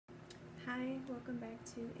Hi, welcome back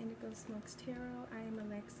to Indigo Smokes Tarot. I am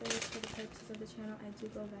Alexis. For the purposes of the channel, I do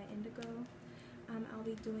go by Indigo. I'll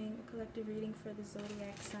be doing a collective reading for the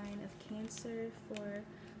zodiac sign of Cancer for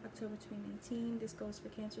October 2019. This goes for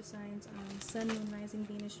Cancer signs Sun, Moon, Rising,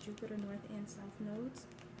 Venus, Jupiter, North and South nodes.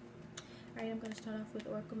 Alright, I'm going to start off with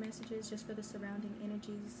oracle messages just for the surrounding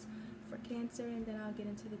energies for Cancer, and then I'll get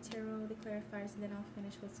into the tarot, the clarifiers, and then I'll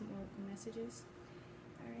finish with some oracle messages.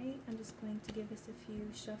 Alright, I'm just going to give this a few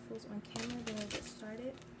shuffles on camera, then we'll get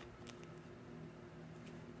started.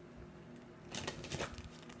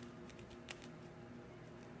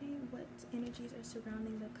 Okay, what energies are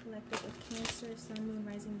surrounding the collective of Cancer, Sun, Moon,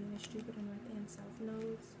 Rising, Venus, Jupiter, North and South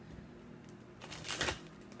nodes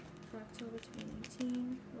for October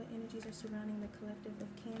 2019? What energies are surrounding the collective of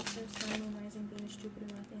Cancer, Sun, Moon, Rising, Venus, Jupiter,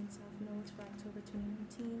 North and South nodes for October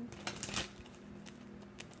 2019?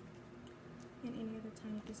 And any other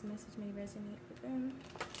time if this message may resonate with them.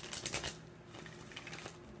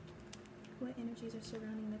 What energies are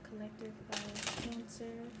surrounding the collective of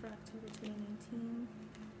Cancer for October 2019?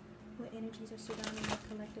 What energies are surrounding the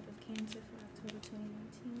collective of Cancer for October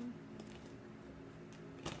 2019?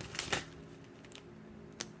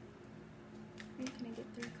 And can I get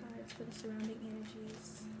 3 cards for the surrounding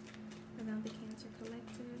energies around the Cancer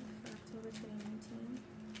collective for October 2019?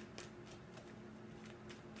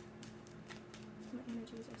 What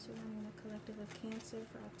energies are surrounding the collective of Cancer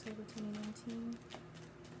for October 2019?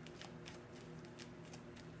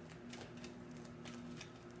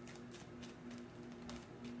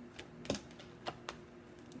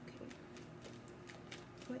 Okay.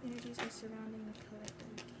 What energies are surrounding the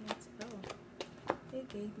collective of Cancer? Oh, it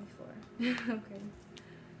gave me 4. Okay.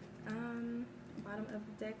 Bottom of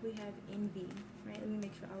the deck we have Envy. Right, let me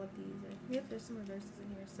make sure all of these are... Yep, there's some reverses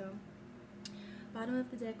in here, so... Bottom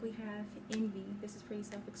of the deck we have Envy. This is pretty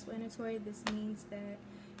self-explanatory. This means that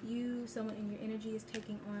you, someone in your energy, is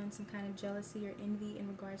taking on some kind of jealousy or envy in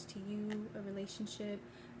regards to you, a relationship.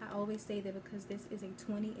 I always say that because this is a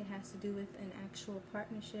 20, it has to do with an actual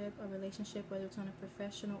partnership, a relationship, whether it's on a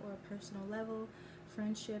professional or a personal level,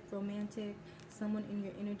 friendship, romantic. Someone in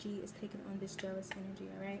your energy is taking on this jealous energy,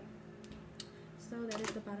 alright? So that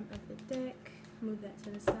is the bottom of the deck. Move that to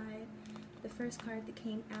the side. The first card that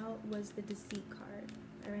came out was the Deceit card.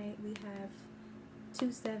 Alright, we have 2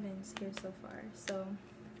 7s here so far. So,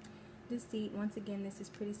 Deceit, once again, this is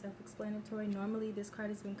pretty self-explanatory. Normally, this card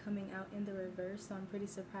has been coming out in the reverse, so I'm pretty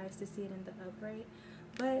surprised to see it in the upright.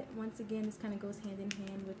 But, once again, this kind of goes hand in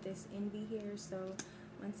hand with this Envy here. So,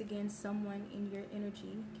 once again, someone in your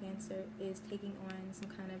energy, Cancer, is taking on some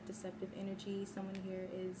kind of deceptive energy. Someone here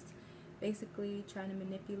is basically trying to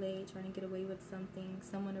manipulate, trying to get away with something.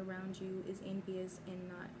 Someone around you is envious and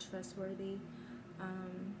not trustworthy.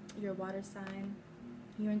 You're a water sign.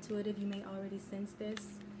 You're intuitive. You may already sense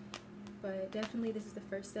this. But definitely this is the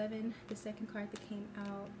first 7. The second card that came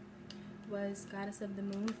out was Goddess of the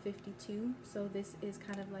Moon, 52. So this is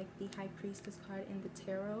kind of like the High Priestess card in the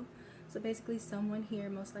tarot. So basically someone here,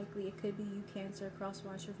 most likely it could be you, Cancer,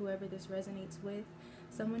 cross-watcher, whoever this resonates with.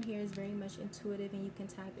 Someone here is very much intuitive, and you can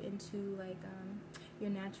tap into like your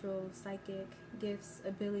natural psychic gifts,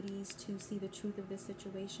 abilities to see the truth of this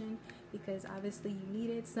situation, because obviously you need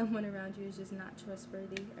it. Someone around you is just not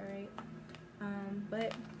trustworthy, alright?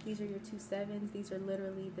 But these are your 2 7s. These are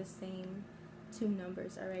literally the same 2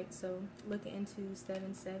 numbers, alright? So look into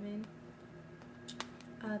 7 7.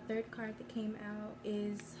 Third card that came out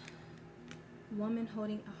is Woman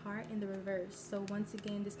holding a heart in the reverse. So once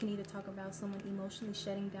again, this can either talk about someone emotionally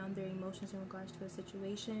shutting down their emotions in regards to a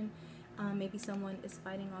situation. Maybe someone is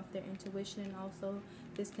fighting off their intuition, and also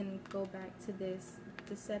this can go back to this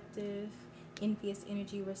deceptive, envious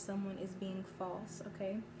energy where someone is being false,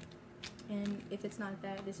 okay? And if it's not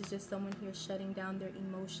that, this is just someone here shutting down their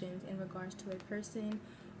emotions in regards to a person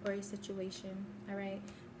or a situation, all right?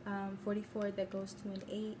 44, that goes to an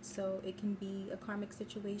 8, so it can be a karmic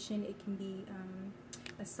situation, it can be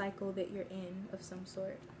a cycle that you're in of some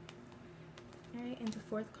sort. Alright, and the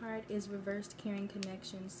 4th card is Reversed Caring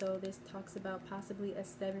Connection. So this talks about possibly a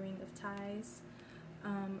severing of ties,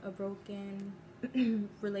 a broken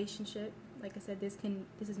relationship. Like I said, this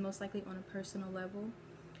is most likely on a personal level.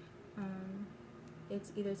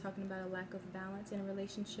 It's either talking about a lack of balance in a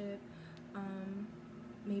relationship,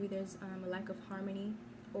 maybe there's a lack of harmony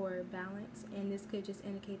or balance, and this could just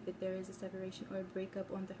indicate that there is a separation or a breakup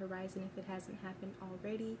on the horizon if it hasn't happened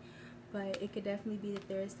already. But it could definitely be that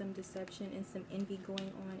there is some deception and some envy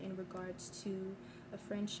going on in regards to a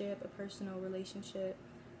friendship, a personal relationship.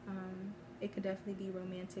 It could definitely be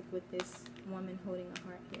romantic with this woman holding a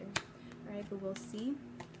heart here. Alright, but we'll see.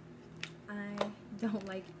 I don't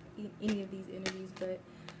like any of these energies, but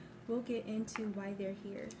we'll get into why they're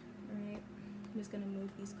here. All right, I'm just gonna move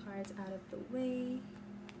these cards out of the way.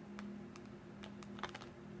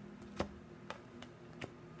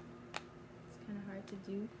 It's kind of hard to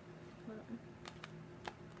do. Hold on.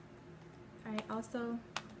 All right, also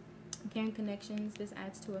pairing connections, this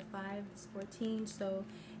adds to a 5, it's 14, so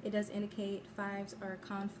it does indicate 5s are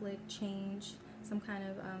conflict, change, some kind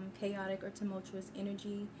of chaotic or tumultuous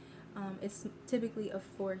energy. It's typically a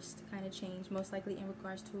forced kind of change, most likely in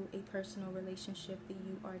regards to a personal relationship that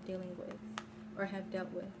you are dealing with or have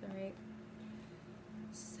dealt with. All right,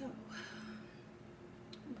 so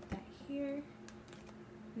with that here,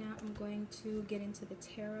 now I'm going to get into the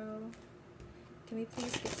tarot. Can we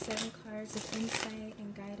please get 7 cards of insight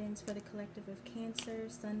and guidance for the collective of Cancer,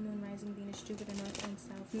 Sun, Moon, Rising, Venus, Jupiter, North and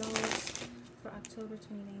South Nodes for October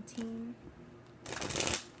 2019?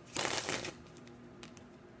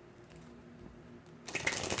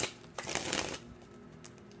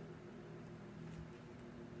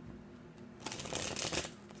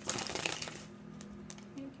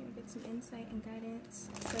 Okay, can we get some insight and guidance?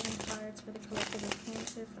 7 cards for the collective of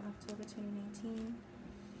Cancer for October 2019.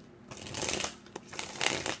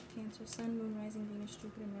 Cancer, Sun, Moon, Rising, Venus,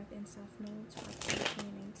 Jupiter, North and South Nodes for October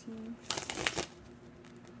 2019.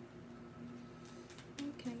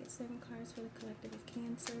 Can I get 7 cards for the collective of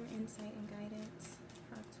Cancer, insight and guidance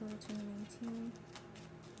for October 2019?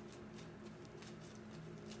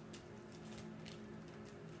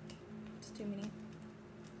 It's too many.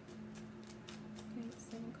 Can I get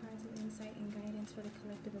 7 cards of insight and guidance for the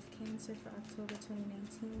collective of Cancer for October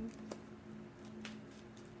 2019?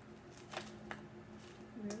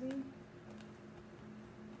 Really?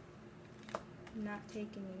 Not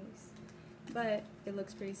taking these, but it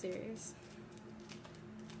looks pretty serious.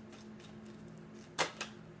 Okay.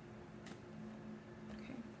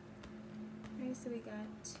 Alright, so we got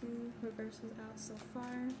 2 reversals out so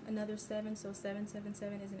far. Another 7, so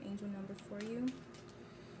 777 is an angel number for you.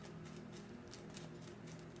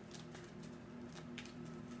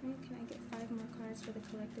 Alright, can I get 5 more cards for the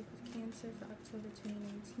collective of Cancer for October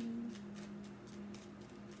 2019?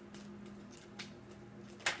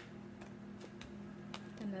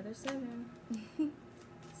 Another 7.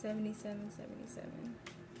 77, 77.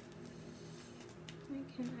 And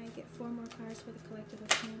can I get 4 more cards for the collective of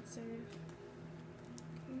Cancer?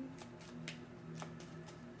 Okay.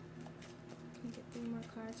 Can I get 3 more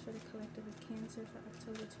cards for the collective of Cancer for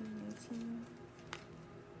October 2019?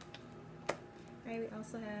 Alright, we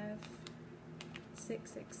also have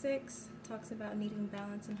 666. Talks about needing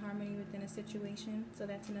balance and harmony within a situation. So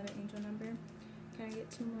that's another angel number. Can I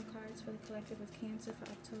get 2 more cards for the collective of Cancer for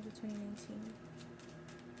October 2019?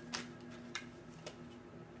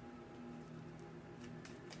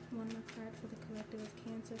 One more card for the collective of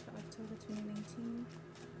Cancer for October 2019.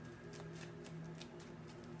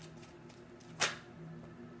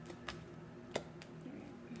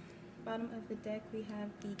 Alright. Bottom of the deck we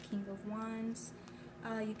have the King of Wands.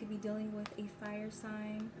 You could be dealing with a fire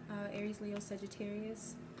sign, Aries, Leo,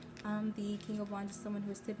 Sagittarius. The King of Wands is someone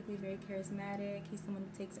who is typically very charismatic. He's someone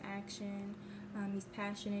who takes action. He's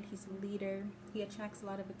passionate. He's a leader. He attracts a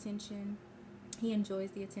lot of attention. He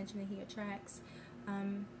enjoys the attention that he attracts.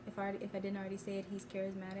 If I didn't already say it, he's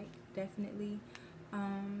charismatic, definitely.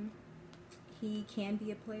 He can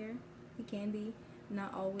be a player. He can be,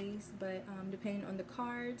 not always, but depending on the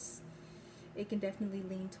cards, it can definitely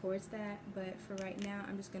lean towards that. But for right now,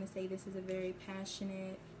 I'm just going to say this is a very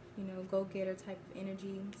passionate, you know, go-getter type of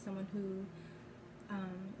energy, someone who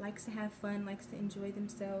likes to have fun, likes to enjoy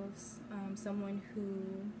themselves, someone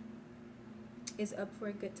who is up for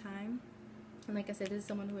a good time. And like I said, this is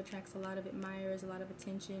someone who attracts a lot of admirers, a lot of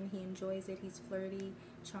attention. He enjoys it. He's flirty,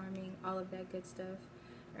 charming, all of that good stuff.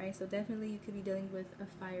 All right, so definitely you could be dealing with a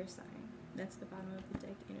fire sign. That's the bottom of the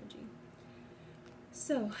deck energy.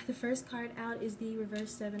 So the first card out is the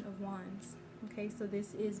reverse 7 of Wands. Okay, so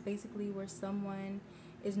this is basically where someone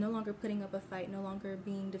is no longer putting up a fight, no longer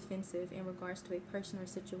being defensive in regards to a person or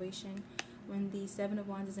situation. When the 7 of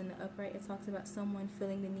Wands is in the upright, it talks about someone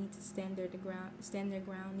feeling the need to stand their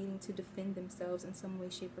ground, needing to defend themselves in some way,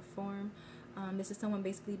 shape, or form. This is someone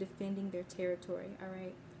basically defending their territory, all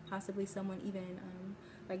right? Possibly someone even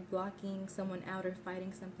like blocking someone out or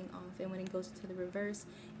fighting something off. And when it goes to the reverse,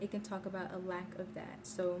 it can talk about a lack of that.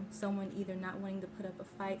 So someone either not wanting to put up a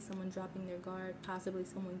fight, someone dropping their guard, possibly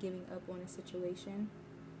someone giving up on a situation,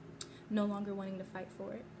 no longer wanting to fight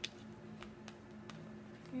for it.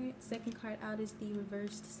 Alright, second card out is the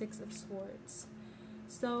reversed 6 of Swords.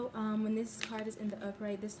 So when this card is in the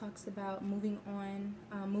upright, this talks about moving on,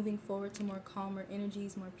 moving forward to more calmer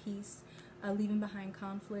energies, more peace. leaving behind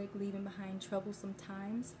conflict, leaving behind troublesome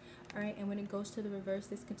times. All right, and when it goes to the reverse,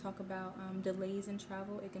 this can talk about delays in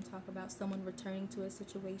travel. It can talk about someone returning to a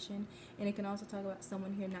situation, and it can also talk about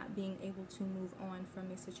someone here not being able to move on from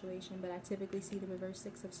a situation. But I typically see the reverse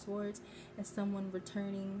Six of Swords as someone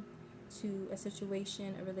returning to a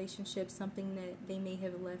situation, a relationship, something that they may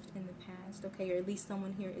have left in the past, okay, or at least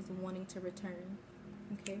someone here is wanting to return,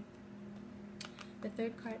 okay. The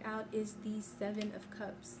third card out is the Seven of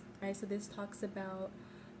Cups. All right, so this talks about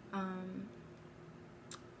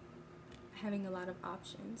having a lot of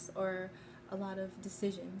options or a lot of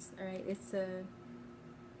decisions. All right, it's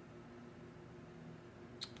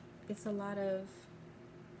a lot of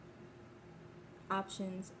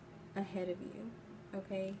options ahead of you.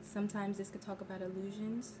 Okay, sometimes this could talk about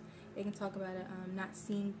illusions. It can talk about not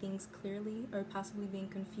seeing things clearly, or possibly being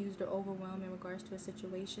confused or overwhelmed in regards to a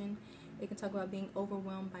situation. It can talk about being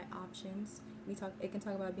overwhelmed by options. It can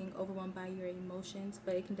talk about being overwhelmed by your emotions,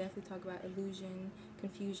 but it can definitely talk about illusion,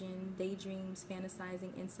 confusion, daydreams,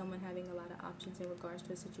 fantasizing, and someone having a lot of options in regards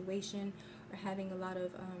to a situation, or having a lot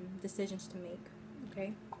of decisions to make.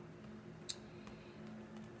 Okay.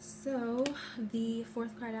 So the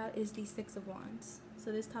fourth card out is the Six of Wands.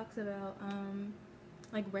 So this talks about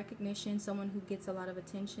like recognition, someone who gets a lot of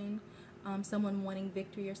attention, someone wanting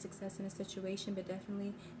victory or success in a situation, but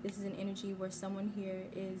definitely this is an energy where someone here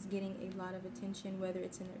is getting a lot of attention, whether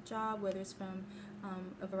it's in their job, whether it's from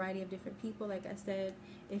a variety of different people. Like I said,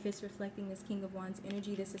 if it's reflecting this King of Wands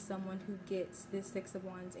energy, this is someone who gets this Six of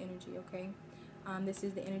Wands energy, okay? This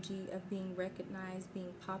is the energy of being recognized,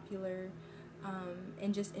 being popular,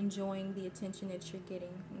 and just enjoying the attention that you're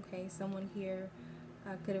getting, okay? Someone here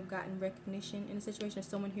could have gotten recognition in a situation, or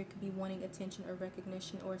someone here could be wanting attention or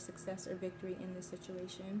recognition or success or victory in this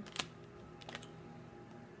situation.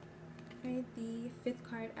 Okay, the fifth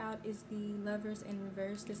card out is the Lovers in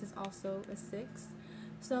reverse. This is also a 6.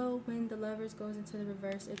 So when the Lovers goes into the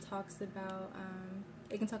reverse, it talks about,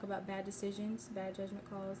 it can talk about bad decisions, bad judgment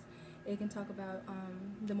calls. It can talk about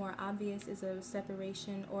the more obvious is a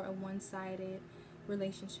separation or a one-sided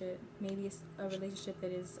relationship. Maybe it's a relationship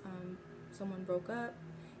that is someone broke up.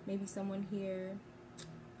 Maybe someone here,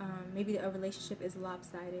 maybe a relationship is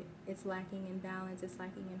lopsided. It's lacking in balance. It's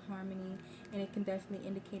lacking in harmony, and it can definitely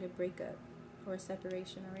indicate a breakup or a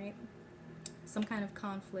separation. All right. Some kind of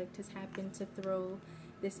conflict has happened to throw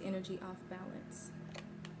this energy off balance.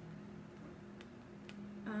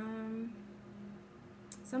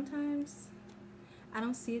 Sometimes I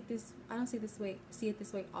don't see it this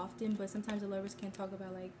way often, but sometimes the Lovers can talk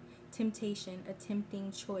about like temptation, a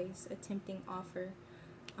tempting choice, a tempting offer,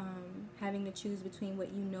 having to choose between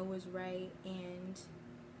what you know is right and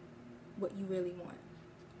what you really want.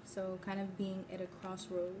 So kind of being at a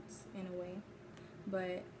crossroads in a way.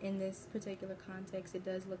 But in this particular context, it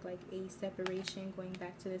does look like a separation, going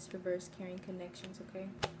back to this reverse carrying connections, okay?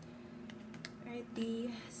 Alright, the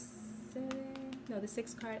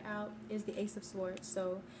sixth card out is the Ace of Swords.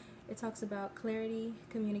 So it talks about clarity,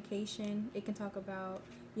 communication. It can talk about,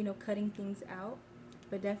 you know, cutting things out,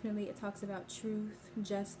 but definitely it talks about truth,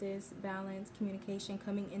 justice, balance, communication,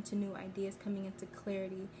 coming into new ideas, coming into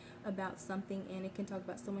clarity about something, and it can talk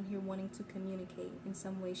about someone here wanting to communicate in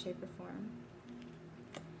some way, shape, or form.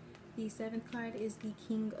 The seventh card is the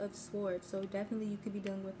King of Swords. So definitely you could be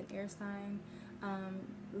dealing with an air sign,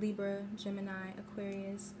 Libra, Gemini,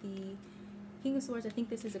 Aquarius. The King of Swords, I think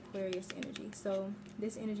this is Aquarius energy. So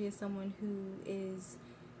this energy is someone who is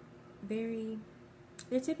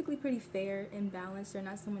they're typically pretty fair and balanced. They're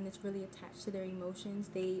not someone that's really attached to their emotions.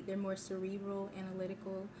 They're more cerebral,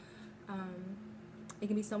 analytical. It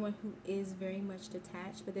can be someone who is very much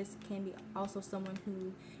detached, but this can be also someone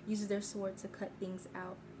who uses their sword to cut things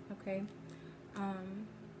out, okay?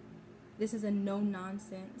 This is a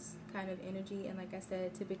no-nonsense kind of energy, and like I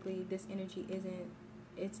said, typically this energy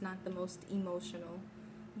it's not the most emotional,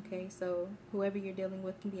 okay? So whoever you're dealing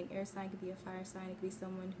with can be an air sign, could be a fire sign, it could be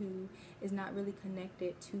someone who is not really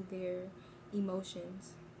connected to their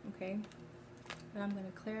emotions, okay? But I'm going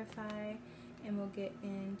to clarify, and we'll get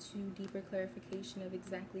into deeper clarification of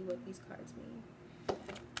exactly what these cards mean.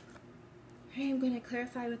 Alright, I'm going to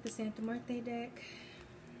clarify with the Santa Muerte deck.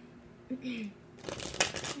 Alright,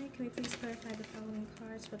 can we please clarify the following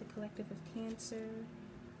cards for the collective of Cancer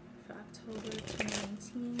for October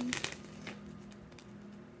 2019?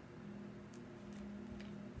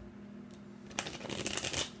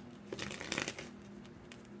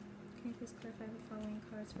 Can you please clarify the following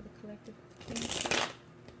cards for the collective of Cancer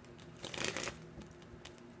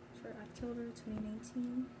for October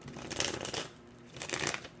 2019?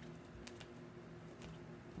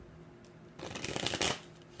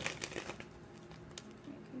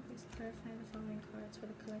 Clarify for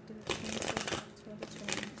the collective of Cancer for October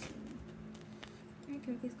 2019. Alright,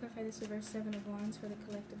 can we please clarify this reverse 7 of Wands for the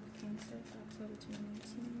collective of Cancer for October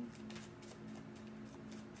 2019?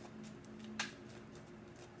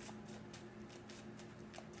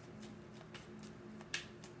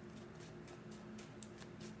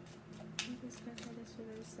 Please clarify this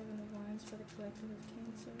reverse 7 of Wands for the collective of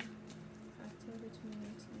Cancer for October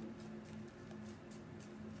 2019.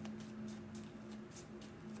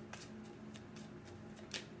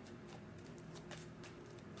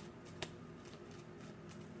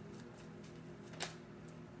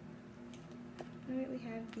 Alright, we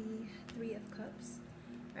have the Three of Cups.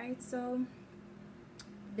 Alright, so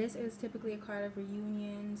this is typically a card of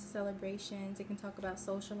reunions, celebrations. It can talk about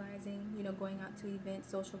socializing, you know, going out to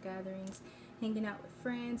events, social gatherings, hanging out with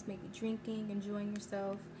friends, maybe drinking, enjoying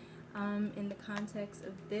yourself. In the context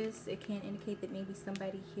of this, it can indicate that maybe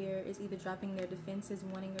somebody here is either dropping their defenses,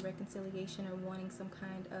 wanting a reconciliation, or wanting some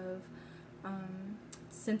kind of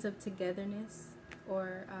sense of togetherness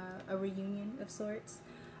or a reunion of sorts.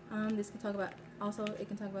 This can talk about, also it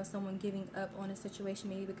can talk about someone giving up on a situation,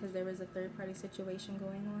 maybe because there is a third-party situation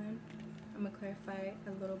going on. I'm going to clarify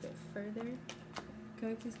a little bit further. Can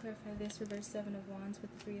we please clarify this reverse 7 of Wands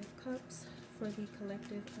with the 3 of Cups for the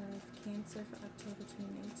collective of Cancer for October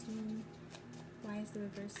 2019? Why is the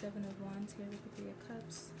reverse 7 of Wands here with the 3 of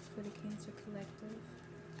Cups for the Cancer collective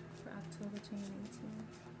for October 2019?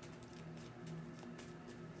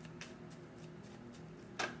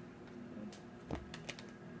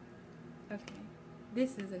 Okay,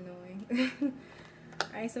 this is annoying.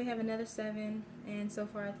 Alright, so we have another 7, and so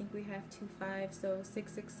far I think we have 2 5s, so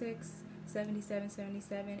 666, 77,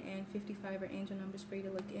 77, and 55 are angel numbers for you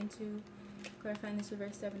to look into. Clarifying this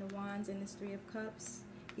reverse 7 of Wands and this 3 of Cups.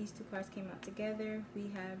 These two cards came out together. We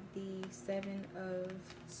have the 7 of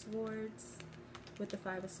Swords with the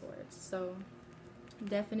 5 of Swords. So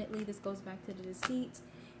definitely this goes back to the deceit,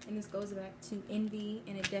 and this goes back to envy,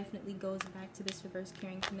 and it definitely goes back to this reverse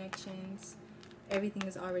carrying connections. Everything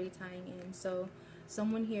is already tying in. So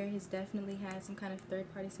someone here has definitely had some kind of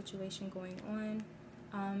third-party situation going on.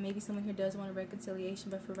 Maybe someone here does want a reconciliation,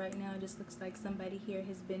 but for right now it just looks like somebody here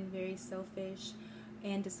has been very selfish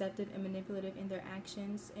and deceptive and manipulative in their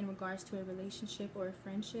actions in regards to a relationship or a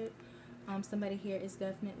friendship. Somebody here is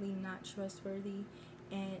definitely not trustworthy,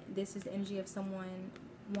 and this is the energy of someone,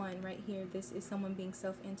 right here, this is someone being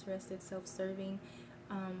self-interested, self-serving,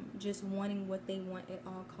 just wanting what they want at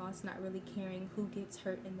all costs, not really caring who gets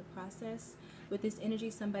hurt in the process. With this energy,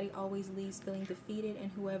 somebody always leaves feeling defeated,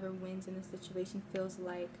 and whoever wins in this situation feels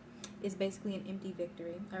like it's basically an empty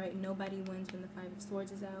victory. Alright, nobody wins when the 5 of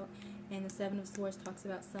Swords is out, and the 7 of Swords talks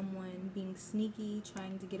about someone being sneaky,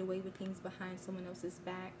 trying to get away with things behind someone else's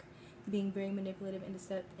back, being very manipulative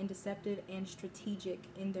and deceptive and strategic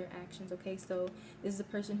in their actions. Okay, so this is a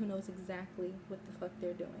person who knows exactly what the fuck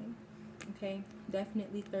they're doing. Okay,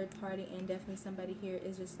 definitely third party, and definitely somebody here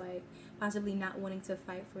is just like possibly not wanting to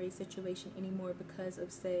fight for a situation anymore because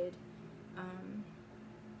of said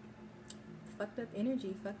fucked up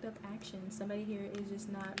energy, fucked up action. Somebody here is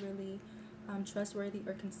just not really trustworthy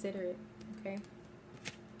or considerate. Okay,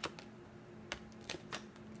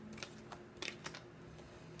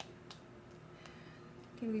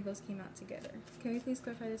 can't believe those came out together. Can we please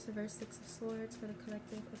clarify this reverse 6 of Swords for the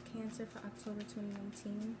collective of Cancer for October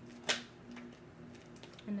 2019?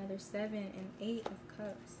 Another 7 and 8 of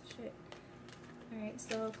Cups. Shit. Alright,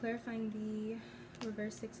 so clarifying the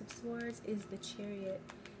reverse 6 of Swords is the Chariot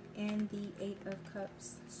and the 8 of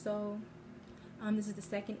Cups. So this is the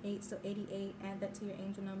second 8, so 88. Add that to your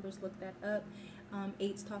angel numbers, look that up.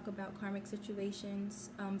 8s talk about karmic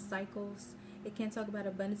situations, cycles. It can talk about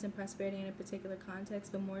abundance and prosperity in a particular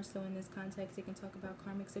context, but more so in this context, it can talk about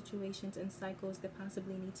karmic situations and cycles that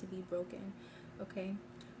possibly need to be broken. Okay.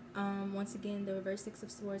 Once again, the reverse 6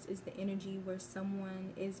 of Swords is the energy where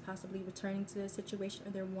someone is possibly returning to a situation,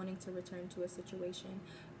 or they're wanting to return to a situation.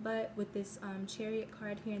 But with this Chariot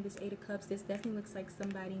card here and this 8 of Cups, this definitely looks like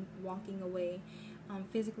somebody walking away,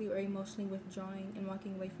 physically or emotionally withdrawing and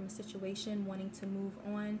walking away from a situation, wanting to move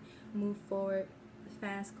on, move forward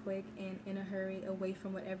fast, quick, and in a hurry away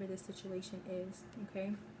from whatever this situation is.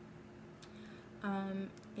 Okay.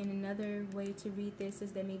 And another way to read this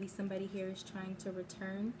is that maybe somebody here is trying to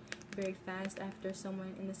return very fast after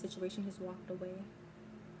someone in the situation has walked away.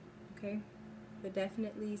 Okay, but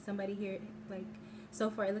definitely somebody here, like so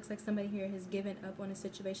far it looks like somebody here has given up on a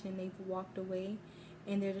situation and they've walked away,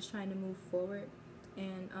 and they're just trying to move forward.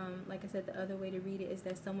 And like I said, the other way to read it is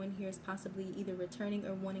that someone here is possibly either returning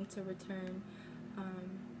or wanting to return,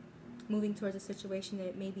 moving towards a situation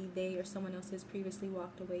that maybe they or someone else has previously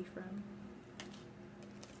walked away from.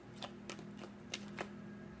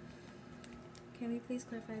 Can we please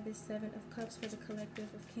clarify this Seven of Cups for the collective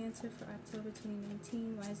of Cancer for October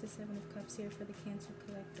 2019? Why is the Seven of Cups here for the Cancer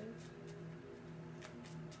collective?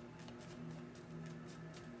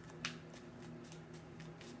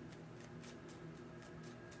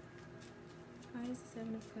 Why is the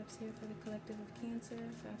Seven of Cups here for the collective of Cancer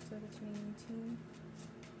for October 2019?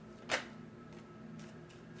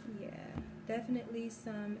 Yeah, definitely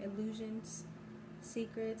some illusions,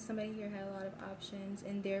 secrets. Somebody here had a lot of options,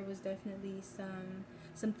 and there was definitely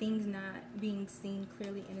some things not being seen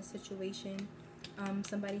clearly in a situation.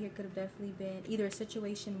 Somebody here could have definitely been, either a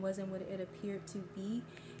situation wasn't what it appeared to be,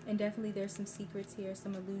 and definitely there's some secrets here,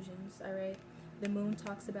 some illusions. All right, the moon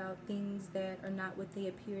talks about things that are not what they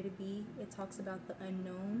appear to be. It talks about the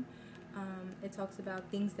unknown. It talks about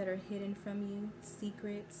things that are hidden from you,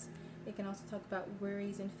 secrets. It can also talk about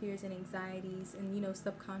worries and fears and anxieties and, you know,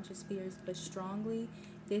 subconscious fears. But strongly,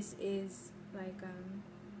 this is like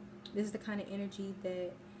this is the kind of energy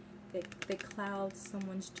that clouds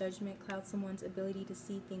someone's judgment, clouds someone's ability to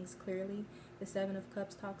see things clearly. The Seven of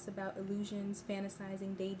Cups talks about illusions,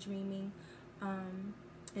 fantasizing, daydreaming, and,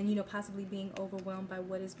 you know, possibly being overwhelmed by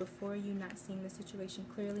what is before you, not seeing the situation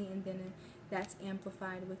clearly, and then that's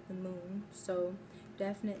amplified with the moon. So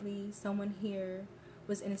definitely someone here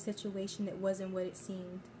was in a situation that wasn't what it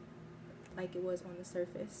seemed like it was on the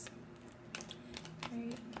surface.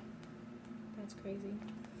 Right? That's crazy.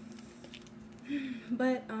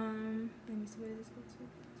 But let me see, where does this go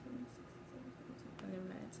to? Oh, never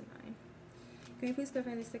mind, it's a 9. Can you please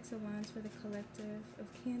clarify the Six of Wands for the collective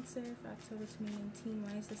of Cancer for October 2019?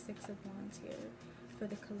 Why is the Six of Wands here for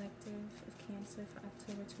the collective of Cancer for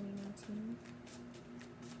October 2019?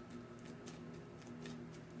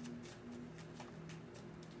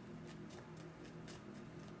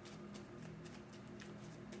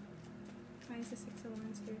 Why is the Six of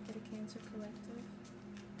Wands here for the Cancer collective?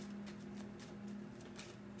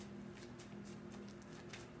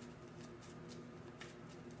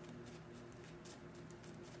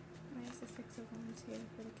 Why is the Six of Wands here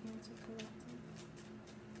for the Cancer collective?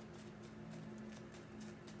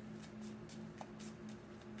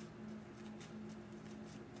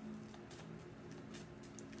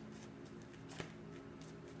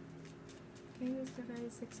 Can you please provide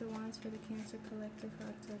the Six of Wands for the Cancer collective for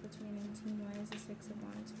October 2019? Why is the Six of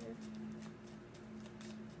Wands here?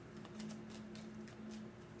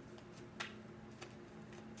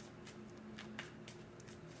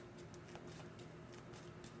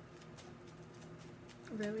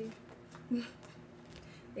 Really?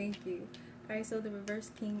 Thank you. Alright, so the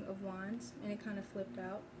reverse King of Wands, and it kind of flipped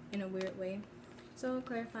out in a weird way. So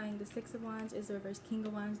clarifying, the Six of Wands is the reverse King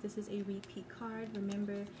of Wands. This is a repeat card.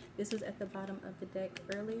 Remember, this was at the bottom of the deck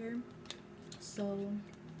earlier. So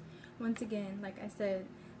once again, like I said,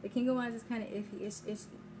 the King of Wands is kind of iffy. It's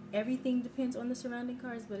everything depends on the surrounding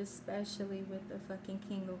cards, but especially with the fucking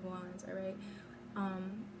King of Wands. All right,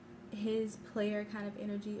 his player kind of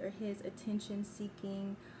energy, or his attention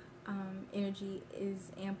seeking energy,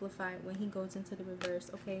 is amplified when he goes into the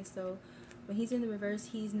reverse. Okay, so when he's in the reverse,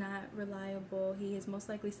 he's not reliable. He is most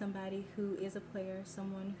likely somebody who is a player,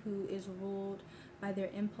 someone who is ruled by their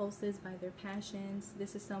impulses, by their passions.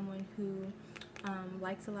 This is someone who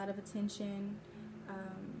likes a lot of attention,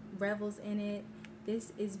 revels in it.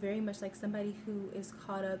 This is very much like somebody who is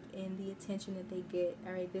caught up in the attention that they get.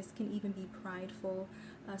 All right, this can even be prideful,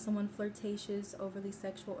 someone flirtatious, overly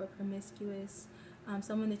sexual, or promiscuous.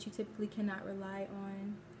 Someone that you typically cannot rely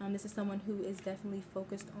on. This is someone who is definitely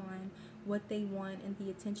focused on what they want and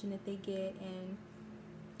the attention that they get, and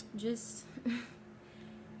just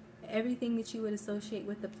everything that you would associate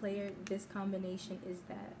with the player. This combination is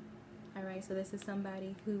that. All right, so this is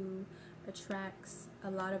somebody who attracts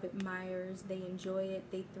a lot of admirers. They enjoy it,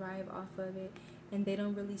 they thrive off of it, and they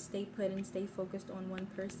don't really stay put and stay focused on one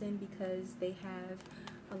person because they have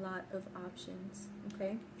a lot of options.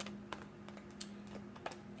 Okay,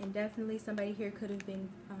 and definitely somebody here could have been,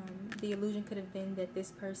 the illusion could have been that this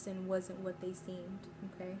person wasn't what they seemed.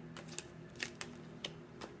 Okay.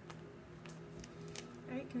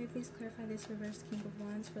 Alright, can we please clarify this reverse King of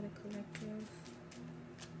Wands for the collective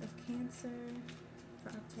of Cancer for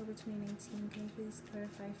October 2019? Can you please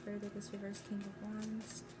clarify further this reverse King of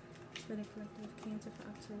Wands for the collective of Cancer for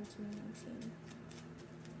October 2019?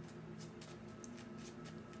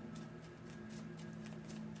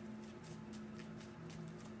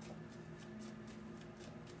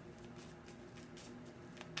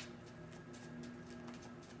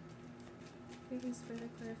 Please further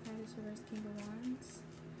clarify this reverse King of Wands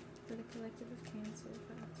for the collective of Cancer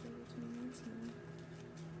for October 2019.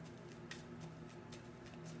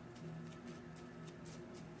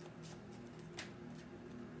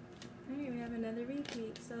 Alright, we have have another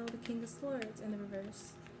repeat. So the King of Swords in the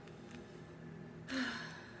reverse.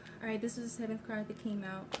 Alright, this was the 7th card that came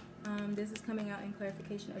out. This is coming out in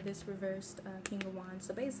clarification of this reversed King of Wands.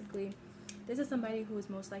 So basically, this is somebody who is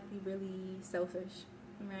most likely really selfish,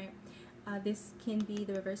 right? This can be,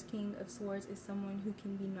 the reverse King of Swords is someone who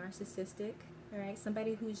can be narcissistic, alright?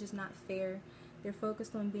 Somebody who's just not fair. They're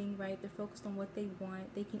focused on being right. They're focused on what they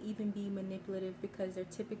want. They can even be manipulative because they're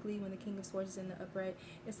typically, when the King of Swords is in the upright,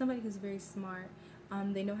 it's somebody who's very smart.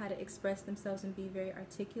 They know how to express themselves and be very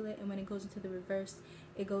articulate. And when it goes into the reverse,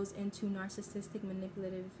 it goes into narcissistic,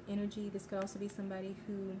 manipulative energy. This could also be somebody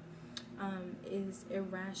who is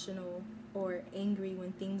irrational or angry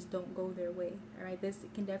when things don't go their way. All right, this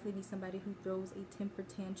can definitely be somebody who throws a temper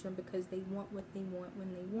tantrum because they want what they want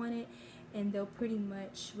when they want it, and they'll pretty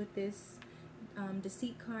much, with this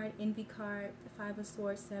deceit card, envy card, 5 of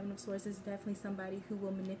Swords, 7 of Swords, is definitely somebody who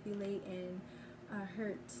will manipulate and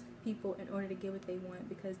hurt people in order to get what they want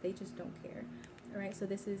because they just don't care. Alright, so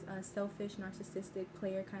this is a selfish, narcissistic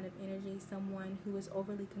player kind of energy, someone who is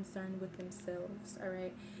overly concerned with themselves.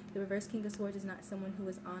 Alright, the reverse King of Swords is not someone who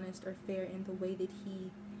is honest or fair in the way that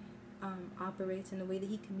he operates and the way that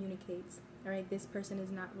he communicates. Alright, this person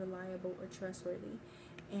is not reliable or trustworthy.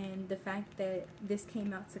 And the fact that this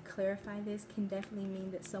came out to clarify this can definitely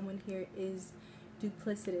mean that someone here is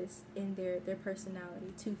duplicitous in their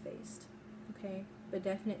personality, two-faced. Okay, but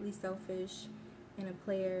definitely selfish and a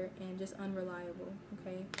player and just unreliable.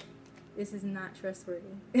 Okay, this is not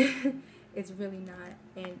trustworthy. It's really not,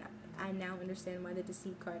 and I now understand why the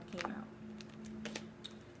deceit card came out.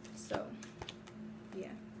 So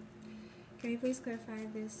yeah, can you please clarify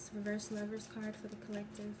this reverse Lovers card for the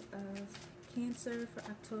collective of Cancer for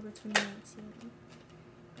October 2019?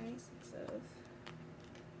 Alright,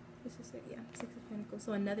 this is it, yeah, 6 of Pentacles.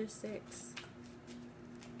 So another 6.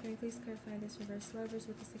 Can you please clarify this reverse Lovers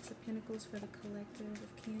with the 6 of Pentacles for the collective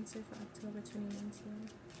of Cancer for October 2019?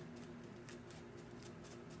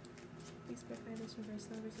 Please clarify this reverse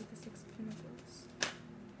Lovers with the 6 of Pentacles.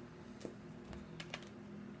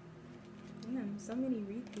 Damn, so many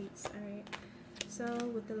repeats. Alright. So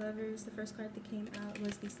with the Lovers, the first card that came out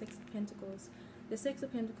was the 6 of Pentacles. The 6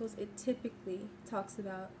 of Pentacles, it typically talks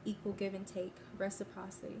about equal give and take,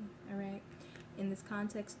 reciprocity. Alright. In this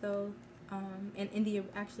context though, and in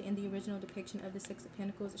the original depiction of the 6 of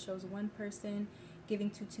Pentacles, it shows one person giving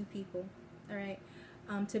to 2 people. All right.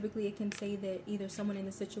 Typically, it can say that either someone in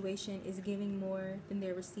the situation is giving more than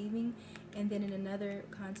they're receiving, and then in another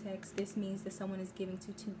context, this means that someone is giving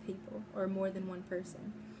to 2 people or more than one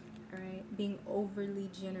person. All right, being overly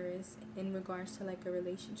generous in regards to like a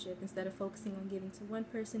relationship. Instead of focusing on giving to one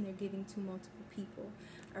person, they're giving to multiple people.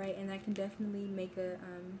 All right, and that can definitely make a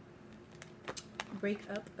break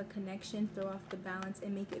up a connection, throw off the balance,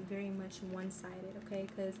 and make it very much one-sided, okay?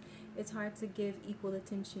 Because it's hard to give equal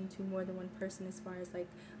attention to more than one person as far as like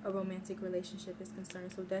a romantic relationship is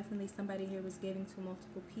concerned. So definitely somebody here was giving to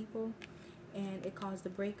multiple people, and it caused a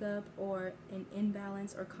breakup or an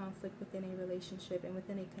imbalance or conflict within a relationship and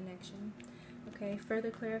within a connection. Okay,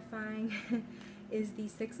 further clarifying is the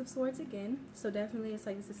 6 of Swords again. So definitely it's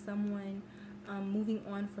like this is someone moving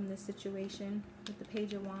on from this situation. With the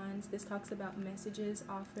Page of Wands, this talks about messages,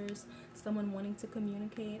 offers, someone wanting to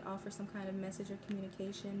communicate, offer some kind of message or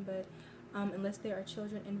communication, but unless there are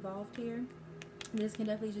children involved here, this can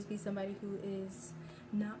definitely just be somebody who is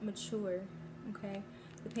not mature. Okay,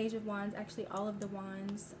 the Page of Wands, actually all of the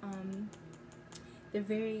wands, they're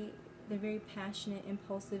very passionate,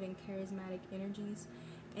 impulsive, and charismatic energies.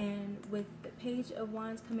 And with the Page of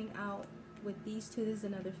Wands coming out with these two, this is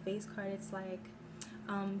another face card. It's like,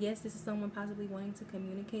 yes, this is someone possibly wanting to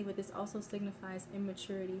communicate, but this also signifies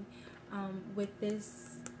immaturity. With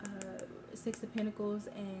this 6 of Pentacles,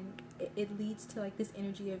 and it leads to like this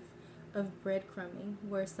energy of breadcrumbing,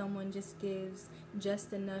 where someone just gives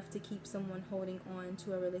just enough to keep someone holding on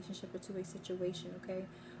to a relationship or to a situation. Okay,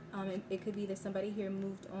 it could be that somebody here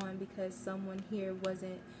moved on because someone here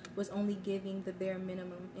was only giving the bare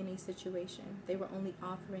minimum in a situation. They were only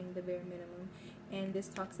offering the bare minimum. And this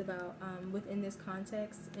talks about within this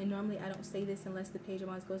context, and normally I don't say this unless the Page of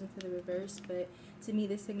Wands goes into the reverse, but to me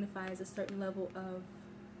this signifies a certain level of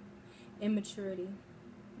immaturity.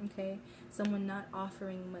 Okay, someone not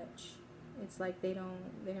offering much. It's like they don't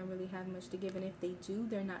really have much to give, and if they do,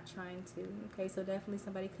 they're not trying to. Okay, so definitely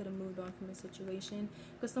somebody could have moved on from a situation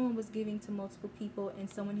because someone was giving to multiple people, and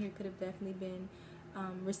someone here could have definitely been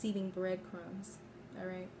receiving breadcrumbs. All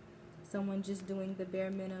right, someone just doing the bare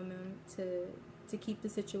minimum to keep the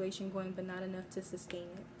situation going, but not enough to sustain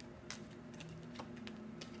it.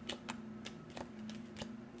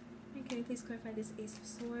 Okay, please clarify this Ace of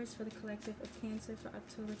Swords for the collective of Cancer for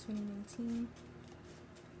October 2019.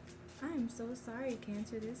 I am so sorry,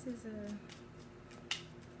 Cancer. This is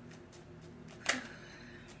a...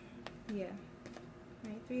 yeah.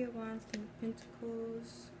 Right, Three of Wands, King of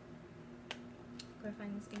Pentacles.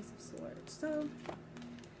 Clarifying this Ace of Swords. So,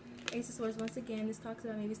 Ace of Swords, once again, this talks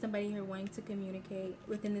about maybe somebody here wanting to communicate.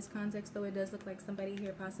 Within this context, though, it does look like somebody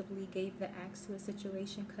here possibly gave the axe to a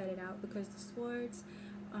situation, cut it out, because the swords,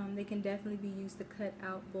 they can definitely be used to cut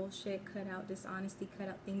out bullshit, cut out dishonesty, cut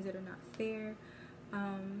out things that are not fair.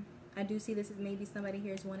 I do see this as maybe somebody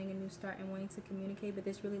here is wanting a new start and wanting to communicate, but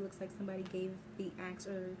this really looks like somebody gave the axe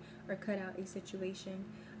or cut out a situation.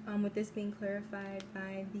 With this being clarified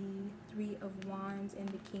by the Three of Wands and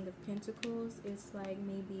the King of Pentacles, it's like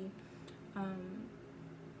maybe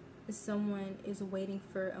someone is waiting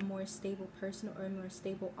for a more stable person or a more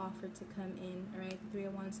stable offer to come in. All right, the Three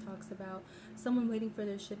of Wands talks about someone waiting for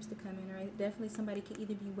their ships to come in. All right, definitely somebody could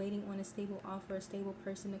either be waiting on a stable offer, a stable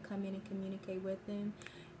person to come in and communicate with them.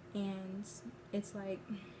 And it's like,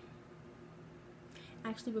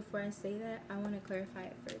 actually, before I say that, I want to clarify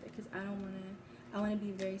it further, because I want to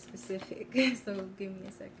be very specific. So give me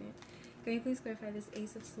a second. Can you please clarify this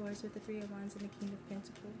Ace of Swords with the Three of Wands and the King of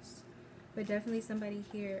Pentacles? But definitely somebody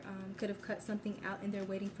here could have cut something out and they're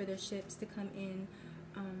waiting for their ships to come in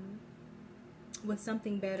with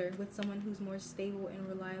something better, with someone who's more stable and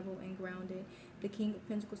reliable and grounded. The King of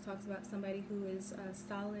Pentacles talks about somebody who is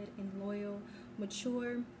solid and loyal,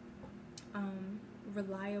 mature,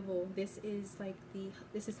 reliable. This is like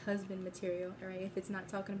this is husband material, all right? If it's not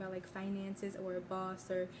talking about like finances or a boss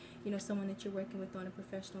or, you know, someone that you're working with on a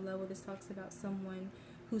professional level, this talks about someone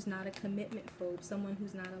who's not a commitment phobe, someone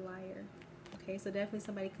who's not a liar. Okay, so definitely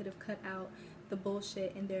somebody could have cut out the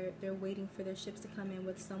bullshit and they're waiting for their ships to come in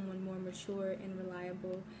with someone more mature and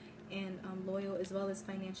reliable and loyal, as well as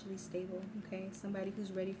financially stable. Okay, somebody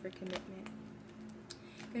who's ready for commitment.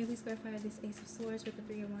 Can you please clarify this Ace of Swords with the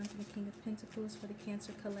Three of Wands and the King of Pentacles for the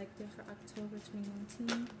Cancer Collective for October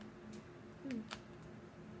 2019?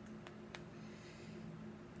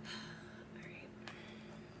 Alright.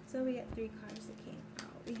 So we got three cards that came out.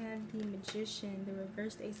 We had the Magician, the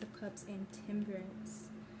reversed Ace of Cups, and Temperance.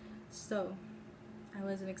 So, I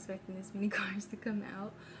wasn't expecting this many cards to come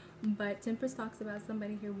out. But Temperance talks about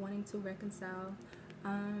somebody here wanting to reconcile.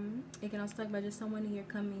 It can also talk about just someone here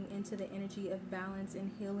coming into the energy of balance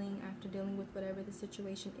and healing after dealing with whatever the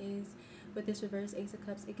situation is. With this reverse Ace of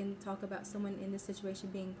Cups, it can talk about someone in this situation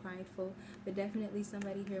being prideful, but definitely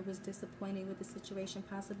somebody here was disappointed with the situation,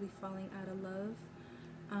 possibly falling out of love.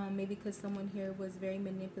 Maybe because someone here was very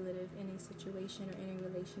manipulative in a situation or in a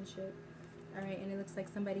relationship. Alright, and it looks like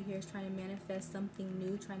somebody here is trying to manifest something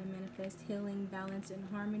new, trying to manifest healing, balance, and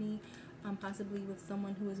harmony, possibly with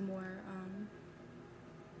someone who is more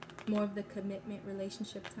of the commitment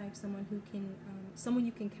relationship type, someone who can, someone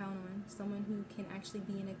you can count on, someone who can actually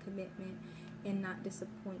be in a commitment and not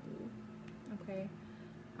disappoint you. Okay,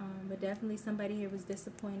 but definitely somebody here was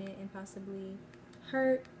disappointed and possibly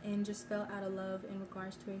hurt and just fell out of love in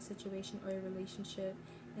regards to a situation or a relationship,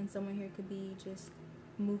 and someone here could be just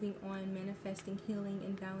moving on, manifesting healing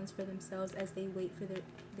and balance for themselves as they wait for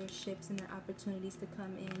their ships and their opportunities to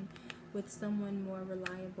come in with someone more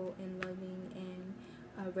reliable and loving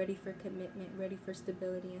and ready for commitment, ready for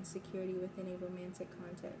stability and security within a romantic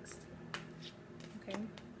context. Okay,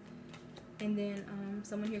 and then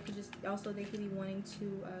someone here could just also, they could be wanting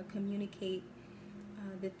to communicate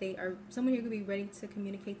that they are, someone here could be ready to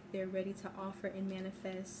communicate that they're ready to offer and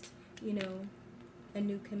manifest, you know, a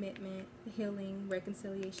new commitment, healing,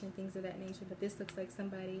 reconciliation, things of that nature. But this looks like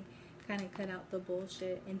somebody kind of cut out the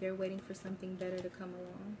bullshit and they're waiting for something better to come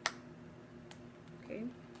along. Okay.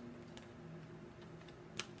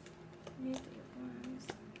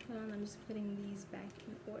 Hold on, I'm just putting these back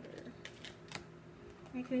in order.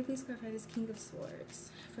 Alright, can you please clarify this King of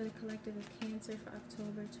Swords for the collective of Cancer for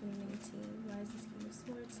October 2019? Why is this King of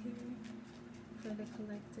Swords here for the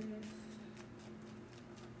collective?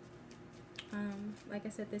 Like I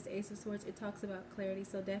said, this Ace of Swords, it talks about clarity.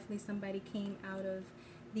 So definitely somebody came out of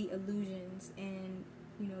the illusions and,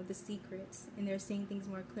 you know, the secrets, and they're seeing things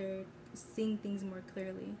more clear, seeing things more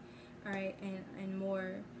clearly. All right, and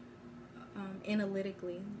more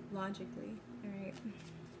analytically, logically. All right,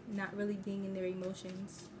 not really being in their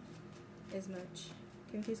emotions as much.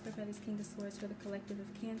 Can you please clarify this King of Swords for the collective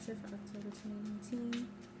of Cancer for October 2019?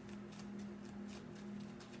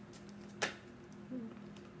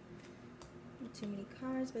 Too many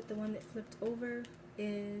cards, but the one that flipped over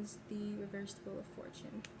is the reversed Wheel of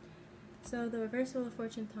Fortune. So the reversed Wheel of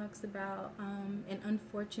Fortune talks about an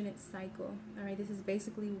unfortunate cycle. All right, this is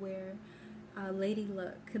basically where Lady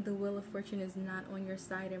Luck, the Wheel of Fortune is not on your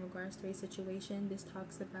side in regards to a situation. This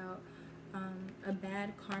talks about a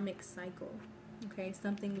bad karmic cycle. Okay,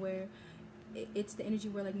 something where it's the energy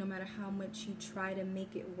where, like, no matter how much you try to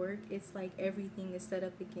make it work, it's like everything is set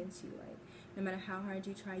up against you. Like, no matter how hard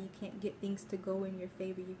you try, you can't get things to go in your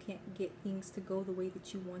favor. You can't get things to go the way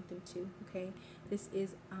that you want them to. Okay, this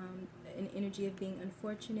is an energy of being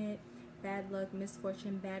unfortunate, bad luck,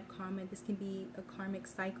 misfortune, bad karma. This can be a karmic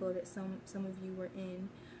cycle that some of you were in.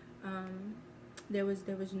 There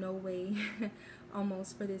was no way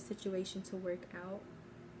almost for this situation to work out.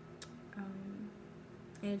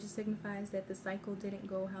 And it just signifies that the cycle didn't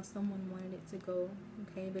go how someone wanted it to go.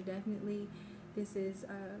 Okay, but definitely this is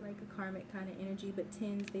like a karmic kind of energy. But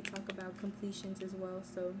tens, they talk about completions as well.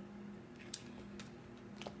 So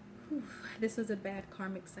this was a bad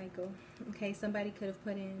karmic cycle. Okay, somebody could have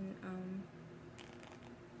put in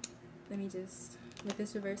let me just, with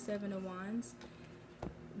this reverse 7 of Wands,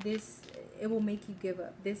 it will make you give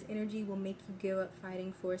up. This energy will make you give up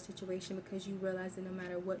fighting for a situation, because you realize that no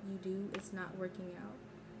matter what you do, it's not working out.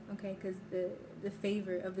 Okay, because the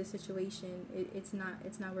favor of the situation, it's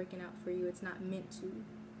not working out for you. It's not meant to.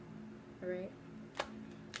 All right.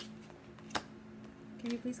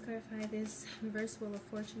 Can you please clarify this reverse Wheel of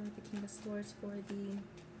Fortune with the King of Swords for the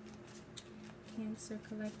Cancer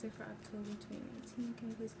Collective for October 2019? Can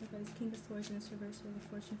you please clarify this King of Swords and this reverse Wheel of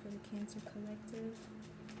Fortune for the Cancer Collective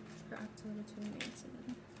for October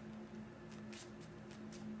 2019?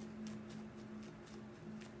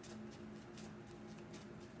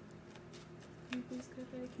 Can you please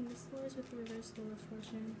clarify the King of Swords with the reverse Wheel of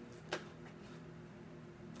Fortune?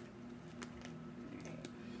 Alright.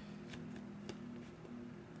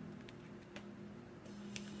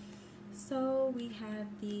 So we have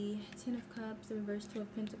the Ten of Cups, the reverse Two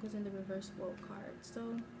of Pentacles, and the reverse World card.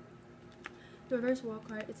 So the reverse World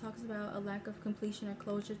card, it talks about a lack of completion or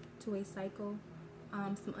closure to a cycle,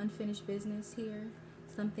 some unfinished business here.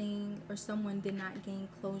 Something or someone did not gain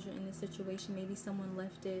closure in the situation. Maybe someone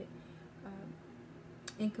left it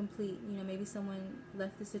incomplete. You know, maybe someone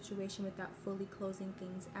left the situation without fully closing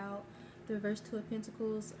things out. The reverse Two of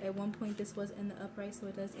Pentacles, at one point this was in the upright, so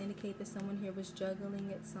it does indicate that someone here was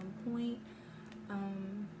juggling at some point.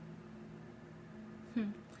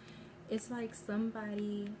 It's like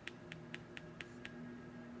somebody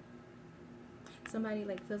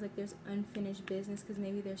like feels like there's unfinished business, because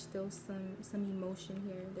maybe there's still some emotion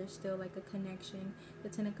here. There's still like a connection. The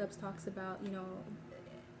Ten of Cups talks about, you know,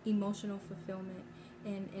 emotional fulfillment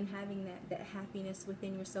and having that happiness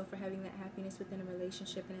within yourself, or having that happiness within a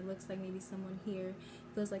relationship. And it looks like maybe someone here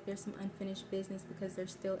feels like there's some unfinished business because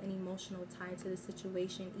there's still an emotional tie to the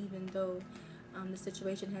situation, even though the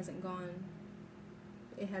situation hasn't gone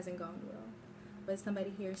well. But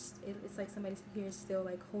somebody here, it's like somebody here is still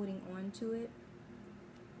like holding on to it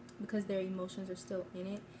because their emotions are still in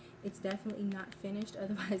it. It's definitely not finished,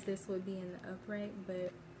 otherwise this would be in the upright.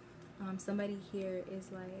 But somebody here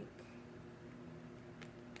is like,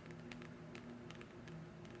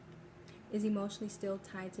 is emotionally still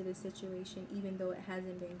tied to the situation, even though it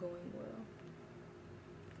hasn't been going well.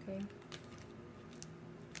 Okay.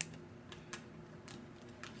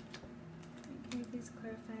 Can you please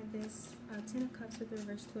clarify this Ten of Cups with the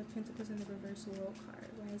reverse Two of Pentacles and the reverse World card?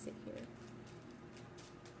 Why is it here?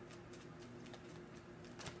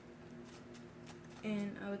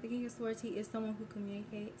 And with the King of Swords, he is someone who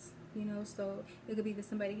communicates, you know, so it could be that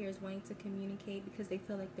somebody here is wanting to communicate because they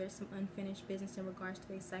feel like there's some unfinished business in regards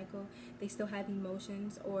to a cycle. They still have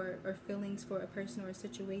emotions or feelings for a person or a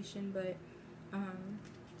situation, but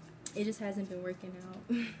it just hasn't been working out.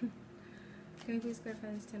 Can you please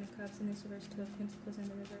clarify this Ten of Cups and this reverse Two of Pentacles and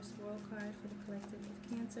the reverse World card for the collective of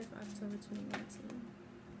Cancer for October 2019?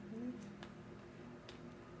 Really?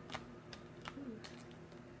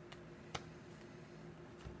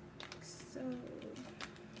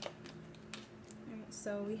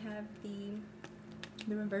 So we have the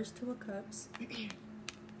reverse Two of Cups.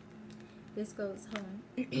 This goes, hold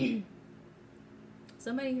on.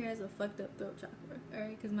 Somebody here has a fucked up throat chakra,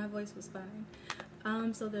 alright, because my voice was fine.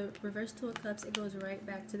 So the reverse Two of Cups, it goes right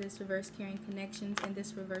back to this reverse Carrying Connections and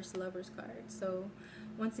this reverse Lovers card. So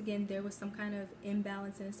once again, there was some kind of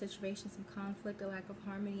imbalance in a situation, some conflict, a lack of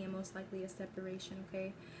harmony, and most likely a separation.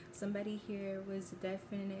 Okay, somebody here was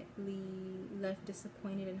definitely left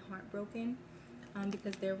disappointed and heartbroken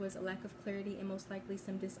because there was a lack of clarity and most likely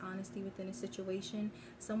some dishonesty within a situation.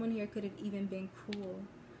 Someone here could have even been cruel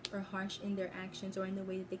or harsh in their actions or in the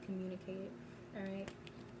way that they communicated. All right.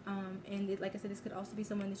 And like I said, this could also be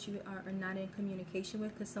someone that you are not in communication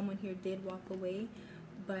with, because someone here did walk away,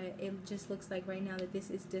 but it just looks like right now that this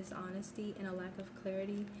is dishonesty and a lack of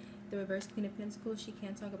clarity. the reverse Queen of Pentacles, she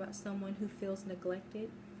can talk about someone who feels neglected,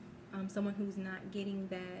 someone who's not getting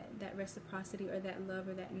that reciprocity or that love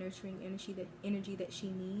or that nurturing energy that she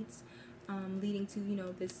needs, leading to, you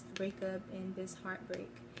know, this breakup and this heartbreak,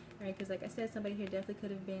 right? Because like I said, somebody here definitely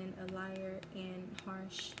could have been a liar and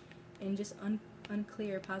harsh and just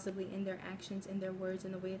unclear, possibly in their actions, in their words,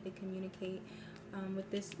 in the way that they communicate.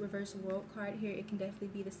 With this reverse world card here, it can definitely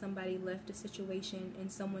be that somebody left a situation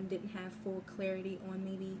and someone didn't have full clarity on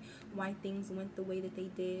maybe why things went the way that they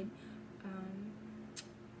did.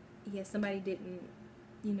 Yeah, somebody didn't,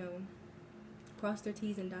 you know, cross their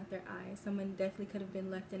T's and dot their I's. Someone definitely could have been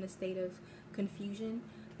left in a state of confusion,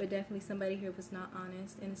 but definitely somebody here was not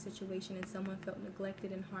honest in a situation and someone felt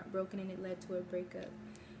neglected and heartbroken, and it led to a breakup.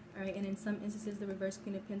 Alright, and in some instances, the reverse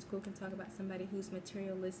Queen of Pentacles can talk about somebody who's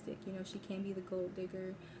materialistic. You know, she can be the gold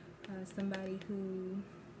digger, somebody who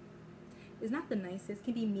is not the nicest,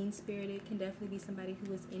 can be mean-spirited, can definitely be somebody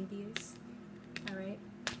who is envious. Alright,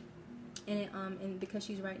 and because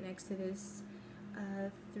she's right next to this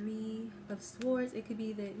Three of Swords, it could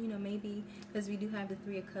be that, you know, maybe because we do have the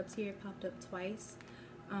Three of Cups here, it popped up twice.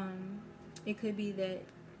 It could be that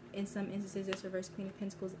in some instances this reverse Queen of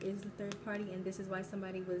Pentacles is the third party, and this is why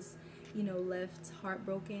somebody was, you know, left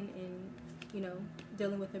heartbroken and, you know,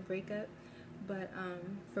 dealing with a breakup. But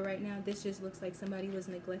for right now, this just looks like somebody was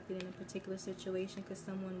neglected in a particular situation because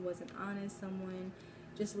someone wasn't honest, someone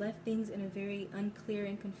just left things in a very unclear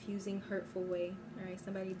and confusing, hurtful way. Alright,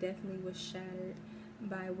 somebody definitely was shattered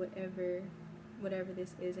by whatever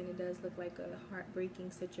this is, and it does look like a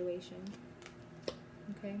heartbreaking situation.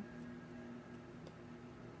 Okay.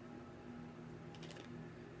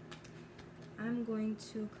 I'm going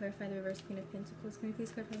to clarify the reverse Queen of Pentacles. Can you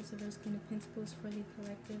please clarify this reverse Queen of Pentacles for the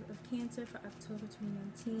collective of Cancer for October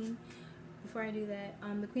 2019? Before I do that,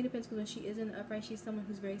 the Queen of Pentacles, when she is in the upright, she's someone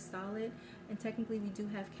who's very solid. And technically, we do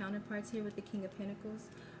have counterparts here with the King of Pentacles.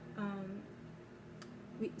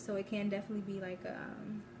 So it can definitely be like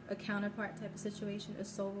a counterpart type of situation, a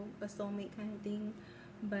soulmate kind of thing.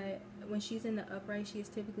 But when she's in the upright, she is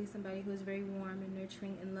typically somebody who is very warm and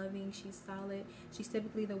nurturing and loving. She's solid. She's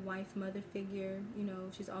typically the wife, mother figure. You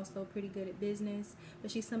know, she's also pretty good at business.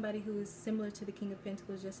 But she's somebody who is similar to the King of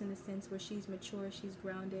Pentacles, just in the sense where she's mature, she's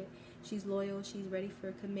grounded, she's loyal, she's ready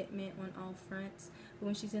for commitment on all fronts. But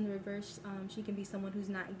when she's in the reverse, she can be someone who's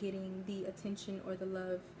not getting the attention or the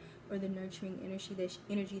love or the nurturing energy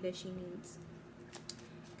that she needs.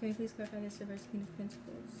 Can you please clarify this reverse Queen of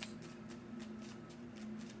Pentacles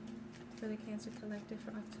for the Cancer Collective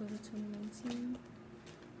for October 2019?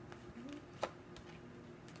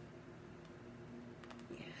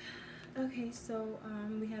 Yeah. Okay, so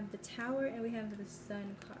we have the Tower and we have the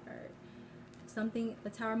Sun card. The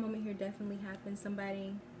Tower moment here definitely happened.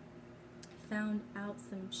 Somebody found out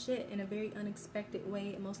some shit in a very unexpected way.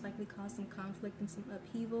 It most likely caused some conflict and some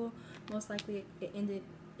upheaval. Most likely it ended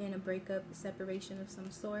in a breakup, separation of some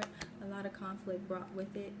sort. A lot of conflict brought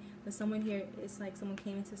with it. But someone here, it's like someone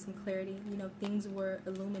came into some clarity. You know, things were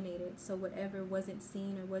illuminated. So whatever wasn't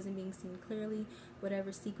seen or wasn't being seen clearly,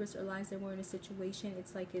 whatever secrets or lies there were in a situation,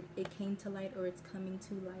 it's like it came to light, or it's coming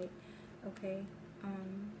to light. Okay.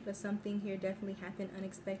 But something here definitely happened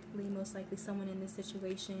unexpectedly. Most likely someone in this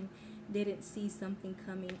situation didn't see something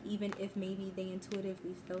coming, even if maybe they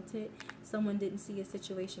intuitively felt it. Someone didn't see a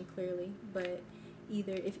situation clearly, but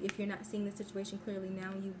either if you're not seeing the situation clearly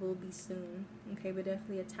now, you will be soon. Okay, but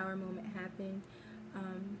definitely a Tower moment happened,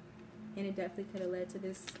 and it definitely could have led to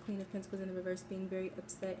this Queen of Pentacles in the reverse being very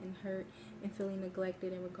upset and hurt and feeling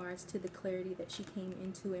neglected in regards to the clarity that she came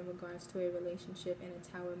into in regards to a relationship and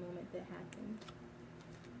a Tower moment that happened.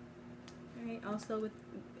 Alright, also with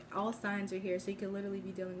all signs are here, so you could literally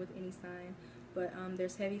be dealing with any sign, but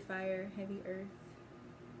there's heavy fire, heavy earth,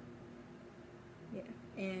 yeah,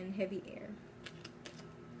 and heavy air.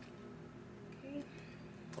 Okay,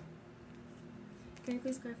 can you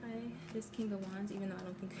please clarify this King of Wands, even though I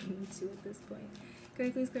don't think we need to at this point? Can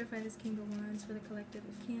you please clarify this King of Wands for the collective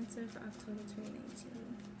of Cancer for October 2019?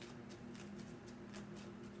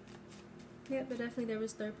 Yeah, but definitely there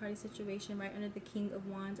was third-party situation. Right under the King of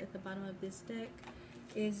Wands at the bottom of this deck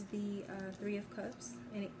is the Three of Cups,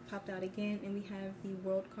 and it popped out again, and we have the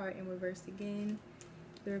World card in reverse again,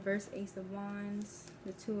 the reverse Ace of Wands,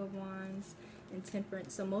 the Two of Wands, and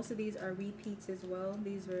Temperance. So most of these are repeats as well.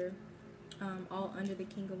 These were all under the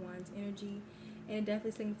King of Wands energy, and it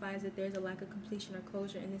definitely signifies that there's a lack of completion or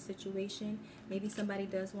closure in this situation. Maybe somebody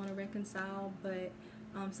does want to reconcile, but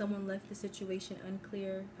someone left the situation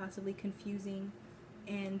unclear, possibly confusing,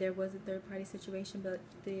 and there was a third-party situation. But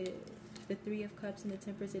the Three of Cups and the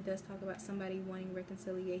Temperance, it does talk about somebody wanting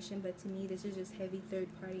reconciliation, but to me this is just heavy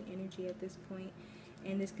third-party energy at this point.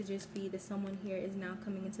 And this could just be that someone here is now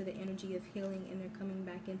coming into the energy of healing, and they're coming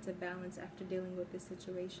back into balance after dealing with this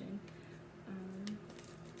situation.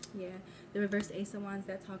 Yeah, the reverse Ace of Wands,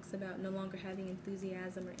 that talks about no longer having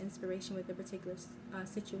enthusiasm or inspiration with a particular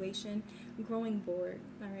situation, growing bored,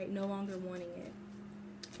 all right, no longer wanting it.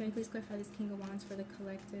 Can you please clarify this King of Wands for the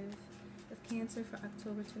collective of Cancer for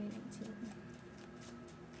October 2019?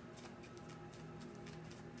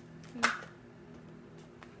 Okay.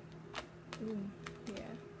 Ooh, yeah.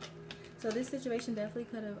 So this situation definitely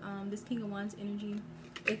could have, this King of Wands energy,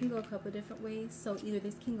 it can go a couple of different ways. So either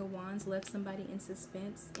this King of Wands left somebody in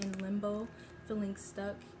suspense, in limbo, feeling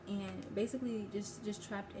stuck, and basically just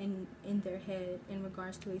trapped in their head in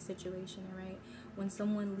regards to a situation, all right? When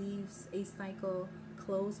someone leaves a cycle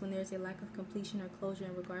closed, when there's a lack of completion or closure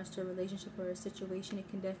in regards to a relationship or a situation, it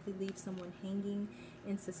can definitely leave someone hanging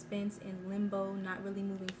in suspense, in limbo, not really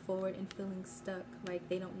moving forward, and feeling stuck, like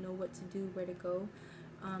they don't know what to do, where to go.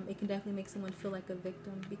 It can definitely make someone feel like a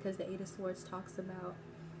victim, because the Eight of Swords talks about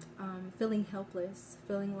feeling helpless,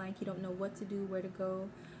 feeling like you don't know what to do, where to go,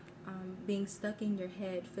 being stuck in your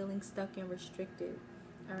head, feeling stuck and restricted,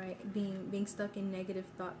 all right, being stuck in negative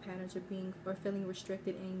thought patterns, or feeling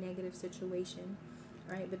restricted in a negative situation,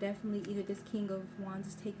 all right. But definitely either this King of Wands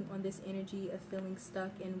is taking on this energy of feeling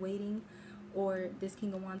stuck and waiting, or this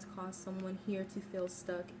King of Wands caused someone here to feel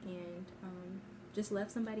stuck and just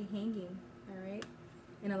left somebody hanging, all right,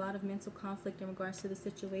 and a lot of mental conflict in regards to the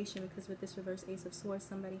situation, because with this reverse Ace of Swords,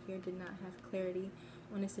 somebody here did not have clarity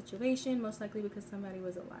on the situation, most likely because somebody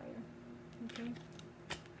was a liar. Okay.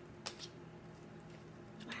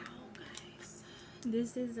 Wow, guys.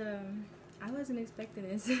 This is, I wasn't expecting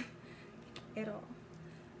this at all.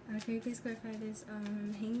 Can you please clarify this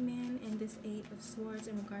Hangman and this Eight of Swords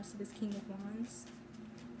in regards to this King of Wands?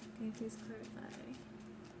 Can you please clarify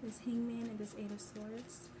this Hangman and this Eight of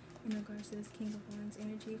Swords in regards to this King of Wands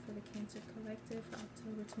energy for the Cancer Collective for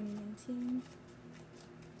October 2019?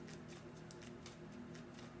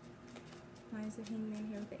 Why is the Hangman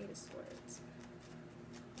here with the Eight of Swords?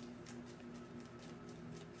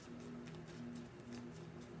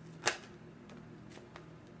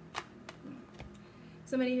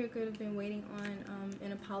 Somebody here could have been waiting on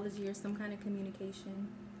an apology or some kind of communication.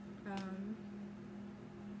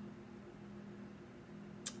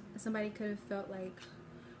 Somebody could have felt like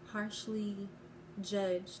harshly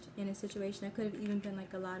judged in a situation. There could have even been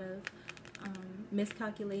like a lot of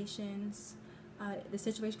miscalculations. The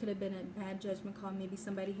situation could have been a bad judgment call. Maybe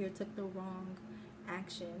somebody here took the wrong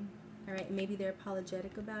action, all right? Maybe they're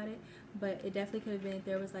apologetic about it, but it definitely could have been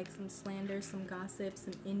there was like some slander, some gossip,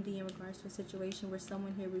 some envy in regards to a situation where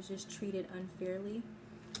someone here was just treated unfairly.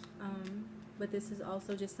 But this is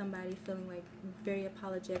also just somebody feeling like very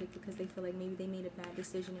apologetic because they feel like maybe they made a bad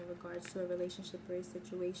decision in regards to a relationship or a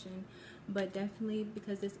situation. But definitely,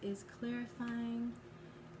 because this is clarifying,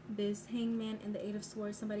 this Hangman and the Eight of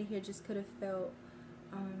Swords, somebody here just could have felt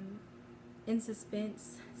in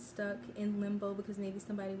suspense, stuck in limbo, because maybe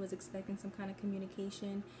somebody was expecting some kind of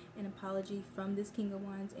communication and apology from this King of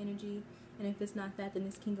Wands energy. And if it's not that, then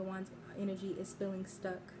this King of Wands energy is feeling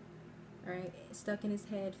stuck. Alright, stuck in his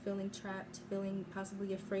head, feeling trapped, feeling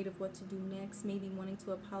possibly afraid of what to do next, maybe wanting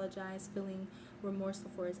to apologize, feeling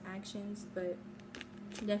remorseful for his actions. But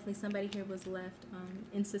definitely somebody here was left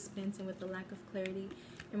in suspense and with a lack of clarity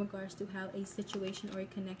in regards to how a situation or a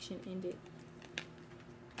connection ended.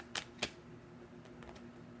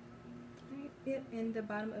 Yep, and the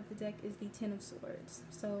bottom of the deck is the Ten of Swords.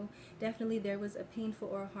 So definitely there was a painful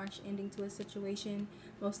or a harsh ending to a situation.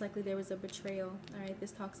 Most likely there was a betrayal. Alright,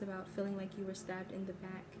 this talks about feeling like you were stabbed in the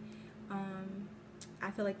back.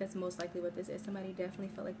 I feel like that's most likely what this is. Somebody definitely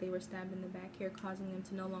felt like they were stabbed in the back here, causing them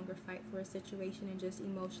to no longer fight for a situation and just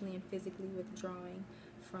emotionally and physically withdrawing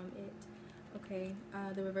from it. Okay,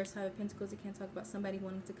 the reverse side of Pentacles, it can talk about somebody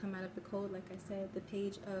wanting to come out of the cold. Like I said, the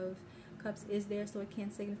Page of Cups is there, so it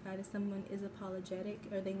can signify that someone is apologetic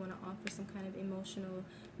or they want to offer some kind of emotional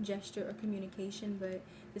gesture or communication. But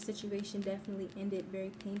the situation definitely ended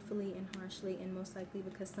very painfully and harshly, and most likely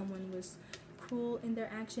because someone was cruel in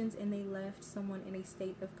their actions and they left someone in a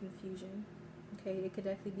state of confusion. Okay, it could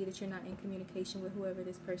definitely be that you're not in communication with whoever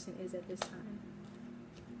this person is at this time.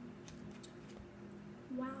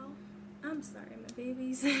 Wow. I'm sorry, my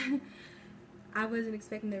babies. I wasn't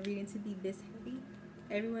expecting the reading to be this heavy.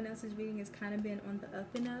 Everyone else's reading has kind of been on the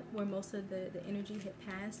up and up, where most of the energy had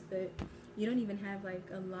passed, but you don't even have like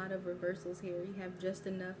a lot of reversals here. You have just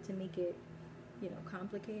enough to make it, you know,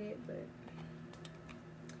 complicated, but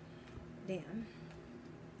damn.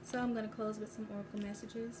 So I'm going to close with some oracle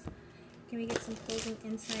messages. Can we get some closing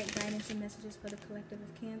insight, guidance, and messages for the collective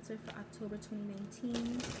of Cancer for October 2019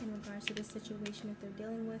 in regards to the situation that they're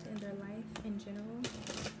dealing with in their life in general?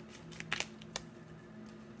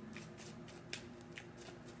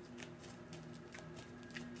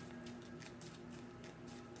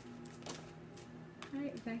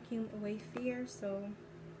 Alright, vacuum away fear. So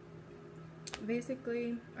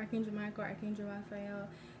basically, Archangel Michael, Archangel Raphael,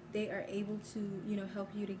 they are able to, you know, help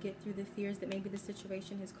you to get through the fears that maybe the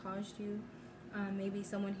situation has caused you. Maybe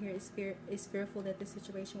someone here is fearful that this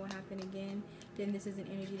situation will happen again. Then this is an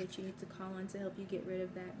energy that you need to call on to help you get rid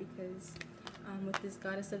of that, because with this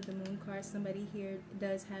Goddess of the Moon card, somebody here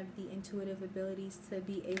does have the intuitive abilities to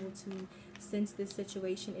be able to sense this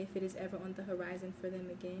situation if it is ever on the horizon for them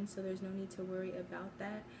again. So there's no need to worry about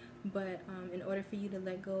that. But in order for you to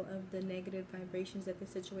let go of the negative vibrations that the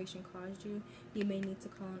situation caused you, you may need to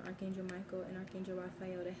call on Archangel Michael and Archangel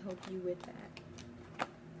Raphael to help you with that.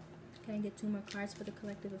 Can I get 2 more cards for the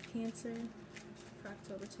collective of Cancer for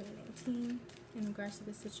October 2019 in regards to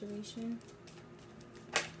the situation?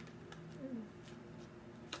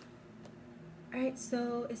 Alright,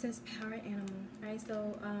 so it says power animal. Alright,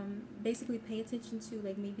 so basically pay attention to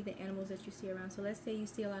like maybe the animals that you see around. So let's say you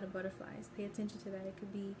see a lot of butterflies. Pay attention to that. It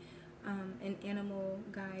could be an animal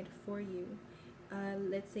guide for you.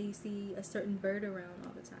 Let's say you see a certain bird around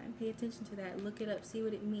all the time. Pay attention to that. Look it up. See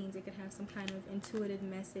what it means. It could have some kind of intuitive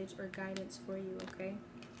message or guidance for you, okay?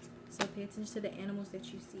 So pay attention to the animals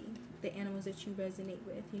that you see, the animals that you resonate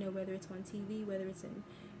with. You know, whether it's on TV, whether it's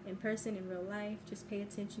in person, in real life. Just pay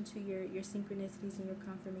attention to your synchronicities and your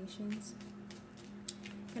confirmations.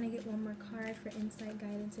 Can I get 1 more card for insight,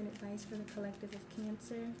 guidance, and advice for the collective of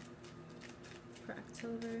Cancer for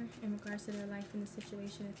October in regards to their life and the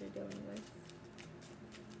situation that they're dealing with?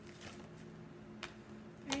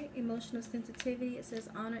 Alright, emotional sensitivity. It says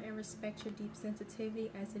honor and respect your deep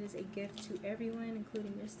sensitivity as it is a gift to everyone,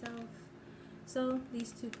 including yourself. So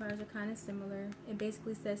these 2 cards are kind of similar. It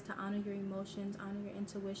basically says to honor your emotions, honor your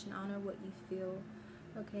intuition, honor what you feel.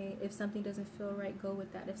 Okay, if something doesn't feel right, go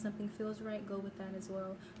with that. If something feels right, go with that as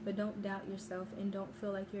well. But don't doubt yourself and don't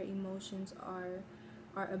feel like your emotions are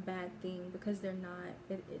a bad thing, because they're not.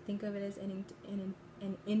 Think of it as an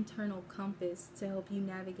internal compass to help you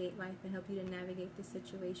navigate life and help you to navigate the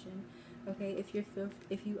situation. Okay, if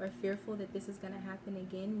you are fearful that this is going to happen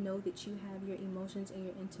again, know that you have your emotions and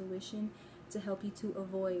your intuition to help you to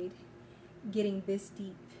avoid getting this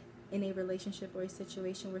deep in a relationship or a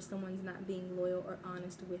situation where someone's not being loyal or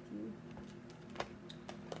honest with you.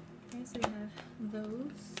 Okay, so we have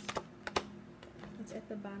those. It's at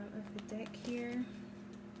the bottom of the deck here.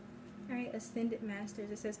 Alright, Ascended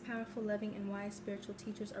Masters. It says powerful, loving, and wise spiritual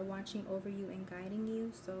teachers are watching over you and guiding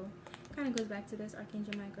you. So kind of goes back to this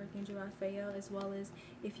Archangel Michael, Archangel Raphael, as well as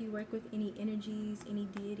if you work with any energies, any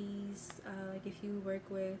deities, like if you work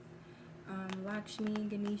with Lakshmi,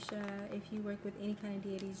 Ganesha, if you work with any kind of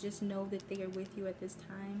deities, just know that they are with you at this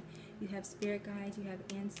time. You have spirit guides, you have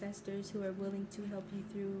ancestors who are willing to help you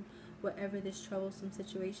through whatever this troublesome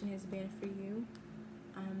situation has been for you.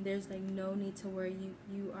 There's like no need to worry.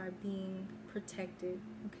 You are being protected,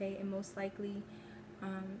 okay? And most likely,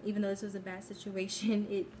 even though this was a bad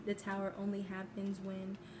situation, the Tower only happens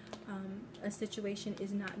when a situation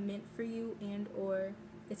is not meant for you, and or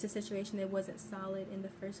it's a situation that wasn't solid in the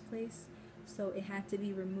first place. So it had to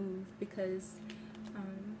be removed, because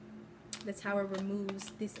the Tower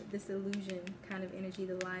removes this illusion kind of energy,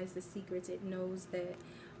 the lies, the secrets. It knows that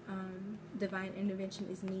divine intervention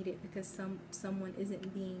is needed because someone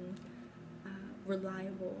isn't being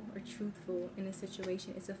reliable or truthful in a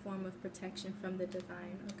situation. It's a form of protection from the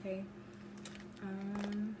divine, okay?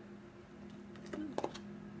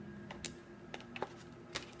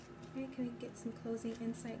 Alright, can we get some closing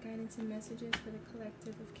insight, guidance, and messages for the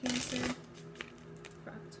collective of Cancer for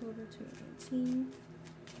October 2019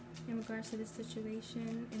 in regards to this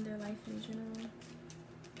situation in their life in general?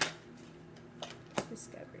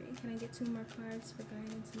 Discovery. Can I get 2 more cards for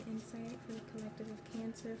guidance and insight for the collective of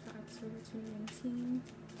Cancer for October 2019?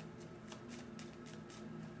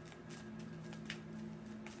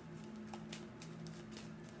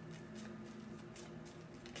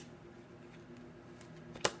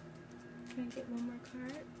 Can I get 1 more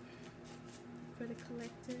card for the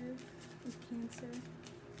collective of Cancer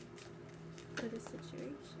for this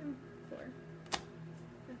situation? 4.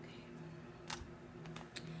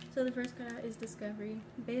 So the first card is Discovery.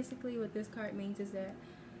 Basically what this card means is that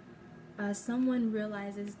someone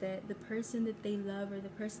realizes that the person that they love or the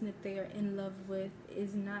person that they are in love with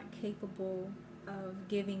is not capable of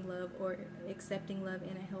giving love or accepting love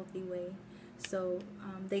in a healthy way. So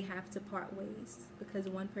they have to part ways because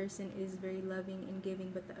one person is very loving and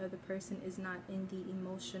giving, but the other person is not in the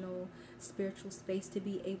emotional, spiritual space to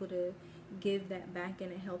be able to give that back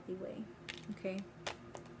in a healthy way. Okay.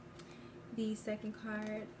 The second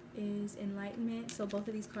card is enlightenment. So both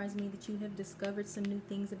of these cards mean that you have discovered some new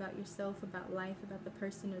things about yourself, about life, about the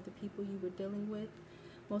person or the people you were dealing with.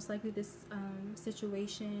 Most likely this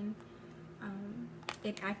situation,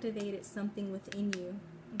 it activated something within you.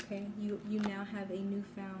 Okay, you now have a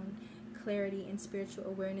newfound clarity and spiritual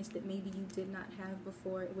awareness that maybe you did not have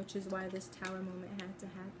before, which is why this tower moment had to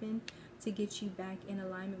happen, to get you back in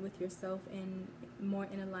alignment with yourself and more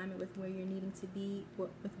in alignment with where you're needing to be, with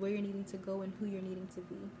where you're needing to go and who you're needing to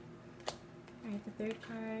be. All right, the third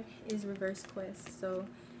card is reverse quest. So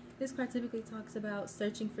this card typically talks about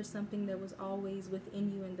searching for something that was always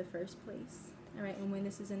within you in the first place. All right, and when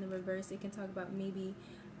this is in the reverse, it can talk about maybe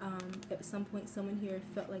at some point someone here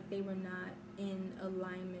felt like they were not in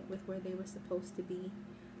alignment with where they were supposed to be,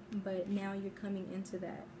 but now you're coming into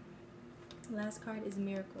that. Last card is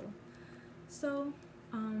miracle. So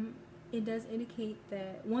it does indicate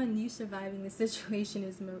that, one, you surviving the situation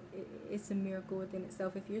it's a miracle within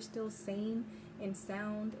itself. If you're still sane and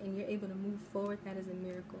sound and you're able to move forward, that is a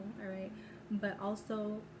miracle. All right, but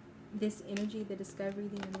also this energy, the discovery,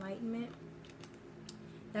 the enlightenment,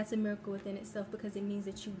 that's a miracle within itself, because it means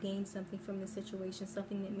that you gained something from the situation,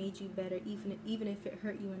 something that made you better, even if it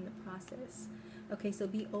hurt you in the process. Okay, so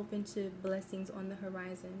be open to blessings on the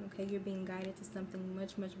horizon. Okay, you're being guided to something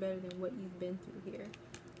much, much better than what you've been through here.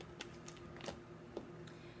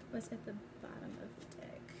 What's at the bottom of the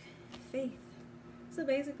deck? Faith. So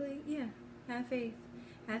basically, yeah, have faith.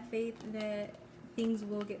 Have faith that things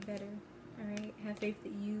will get better. All right, have faith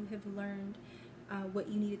that you have learned what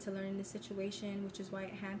you needed to learn in this situation, which is why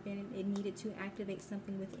it happened. It needed to activate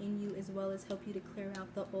something within you, as well as help you to clear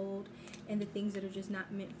out the old and the things that are just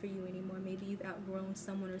not meant for you anymore. Maybe you've outgrown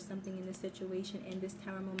someone or something in this situation, and this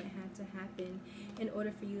tower moment had to happen in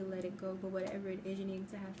order for you to let it go. But whatever it is, you need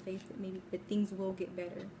to have faith that things will get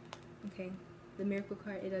better. Okay, the miracle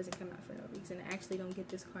card, it doesn't come out for no reason. I actually don't get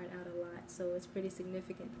this card out a lot, so it's pretty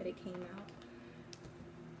significant that it came out.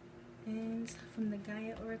 And from the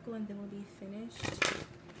Gaia Oracle, and then we'll be finished.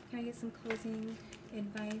 Can I get some closing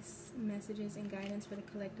advice, messages, and guidance for the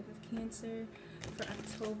collective of Cancer for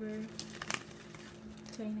October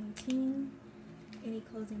 2019? Any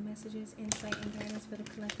closing messages, insight, and guidance for the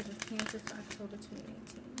collective of Cancer for October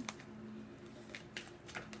 2019?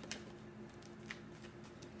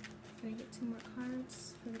 Can I get 2 more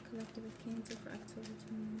cards for the collective of Cancer for October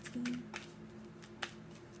 2019?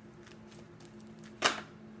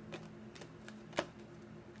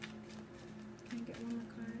 Can I get 1 more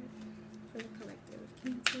card for the collective of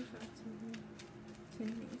Cancer for October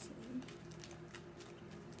 2019?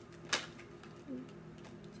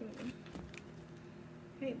 Too many.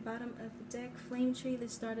 Alright, bottom of the deck, Flame Tree, the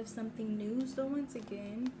start of something new. So once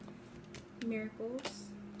again, miracles.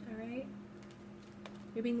 Alright,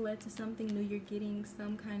 you're being led to something new. You're getting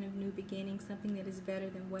some kind of new beginning, something that is better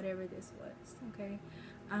than whatever this was. Okay,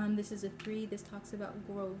 this is a 3. This talks about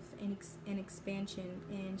growth and expansion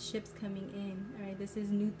and ships coming in. All right, this is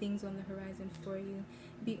new things on the horizon for you.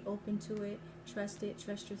 Be open to it. Trust it.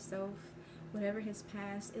 Trust yourself. Whatever has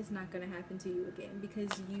passed is not going to happen to you again, because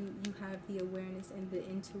you have the awareness and the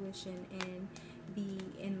intuition and the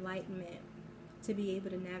enlightenment to be able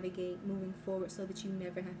to navigate moving forward, so that you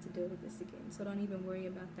never have to deal with this again. So don't even worry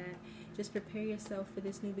about that. Just prepare yourself for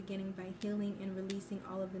this new beginning by healing and releasing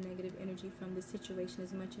all of the negative energy from the situation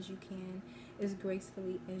as much as you can, as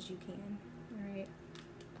gracefully as you can. All right.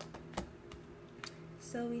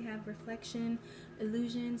 So we have reflection,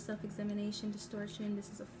 illusion, self-examination, distortion. This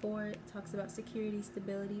is a 4. It talks about security,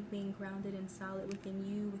 stability, being grounded and solid within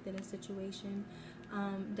you, within a situation.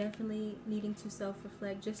 Definitely needing to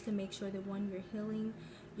self-reflect, just to make sure that, one, you're healing,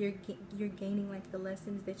 you're gaining like the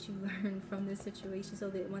lessons that you learned from this situation, so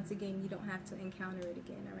that once again you don't have to encounter it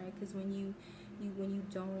again. All right, because when you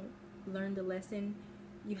don't learn the lesson,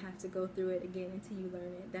 you have to go through it again until you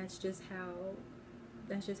learn it. That's just how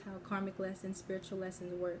karmic lessons, spiritual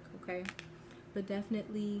lessons work. Okay, but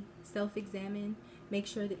definitely self-examine. Make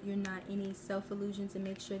sure that you're not any self-illusions, and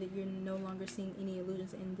make sure that you're no longer seeing any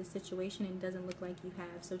illusions in the situation and it doesn't look like you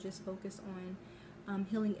have. So just focus on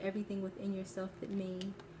healing everything within yourself that may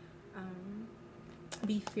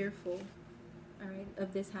be fearful, all right,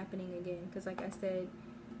 of this happening again. Because like I said,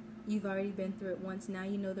 you've already been through it once. Now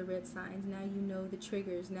you know the red signs. Now you know the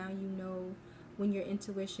triggers. Now you know when your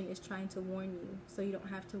intuition is trying to warn you. So you don't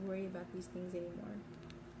have to worry about these things anymore.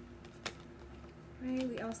 Right,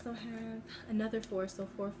 we also have another 4, so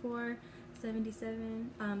 4-4, 77,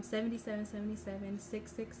 7777,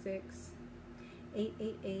 666,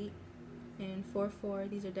 888, and 44.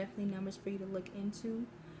 These are definitely numbers for you to look into.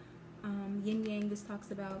 Yin Yang, this talks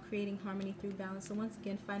about creating harmony through balance. So once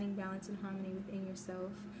again, finding balance and harmony within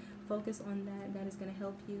yourself. Focus on that. That is going to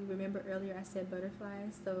help you. Remember earlier I said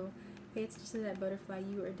butterflies, so pay attention to that butterfly.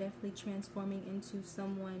 You are definitely transforming into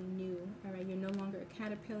someone new. All right, you're no longer a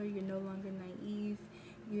caterpillar. You're no longer naive.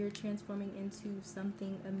 You're transforming into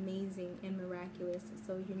something amazing and miraculous.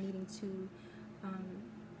 So you're needing to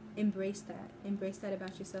embrace that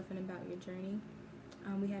about yourself and about your journey.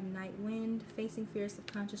 We have Night Wind, facing fear,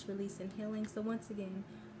 subconscious release, and healing. So once again,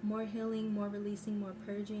 more healing, more releasing, more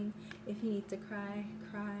purging. If you need to cry,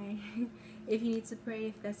 cry. If you need to pray,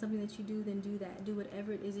 if that's something that you do, then do that. Do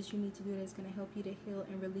whatever it is that you need to do that's going to help you to heal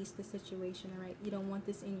and release the situation, all right? You don't want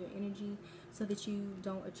this in your energy so that you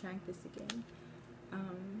don't attract this again.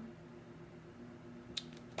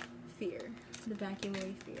 Fear, the vacuum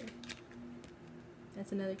away fear.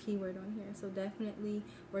 That's another key word on here. So definitely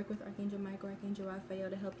work with Archangel Michael, Archangel Raphael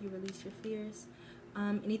to help you release your fears.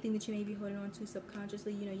 Anything that you may be holding on to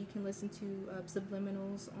subconsciously, you know, you can listen to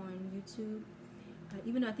subliminals on YouTube.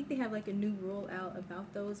 Even though I think they have like a new rule out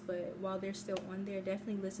about those, but while they're still on there,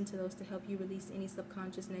 definitely listen to those to help you release any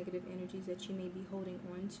subconscious negative energies that you may be holding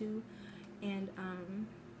on to. And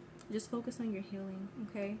just focus on your healing,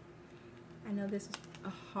 okay? I know this is a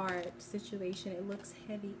hard situation. It looks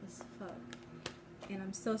heavy as fuck. And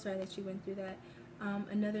I'm so sorry that you went through that.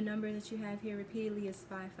 Another number that you have here repeatedly is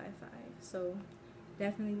 555. So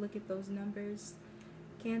definitely look at those numbers.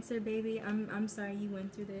 Cancer, baby, I'm sorry you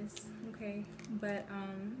went through this, okay? But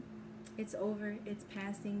it's over, it's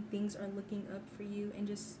passing, things are looking up for you, and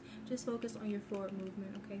just focus on your forward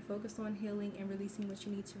movement, okay? Focus on healing and releasing what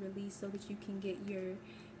you need to release so that you can get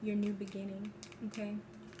your new beginning, okay?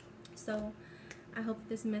 So I hope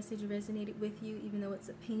this message resonated with you, even though it's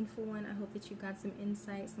a painful one. I hope that you got some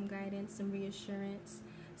insight, some guidance, some reassurance,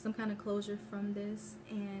 some kind of closure from this.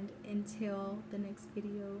 And until the next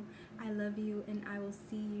video, I love you, and I will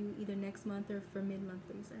see you either next month or for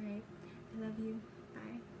mid-monthlies, all right? I love you.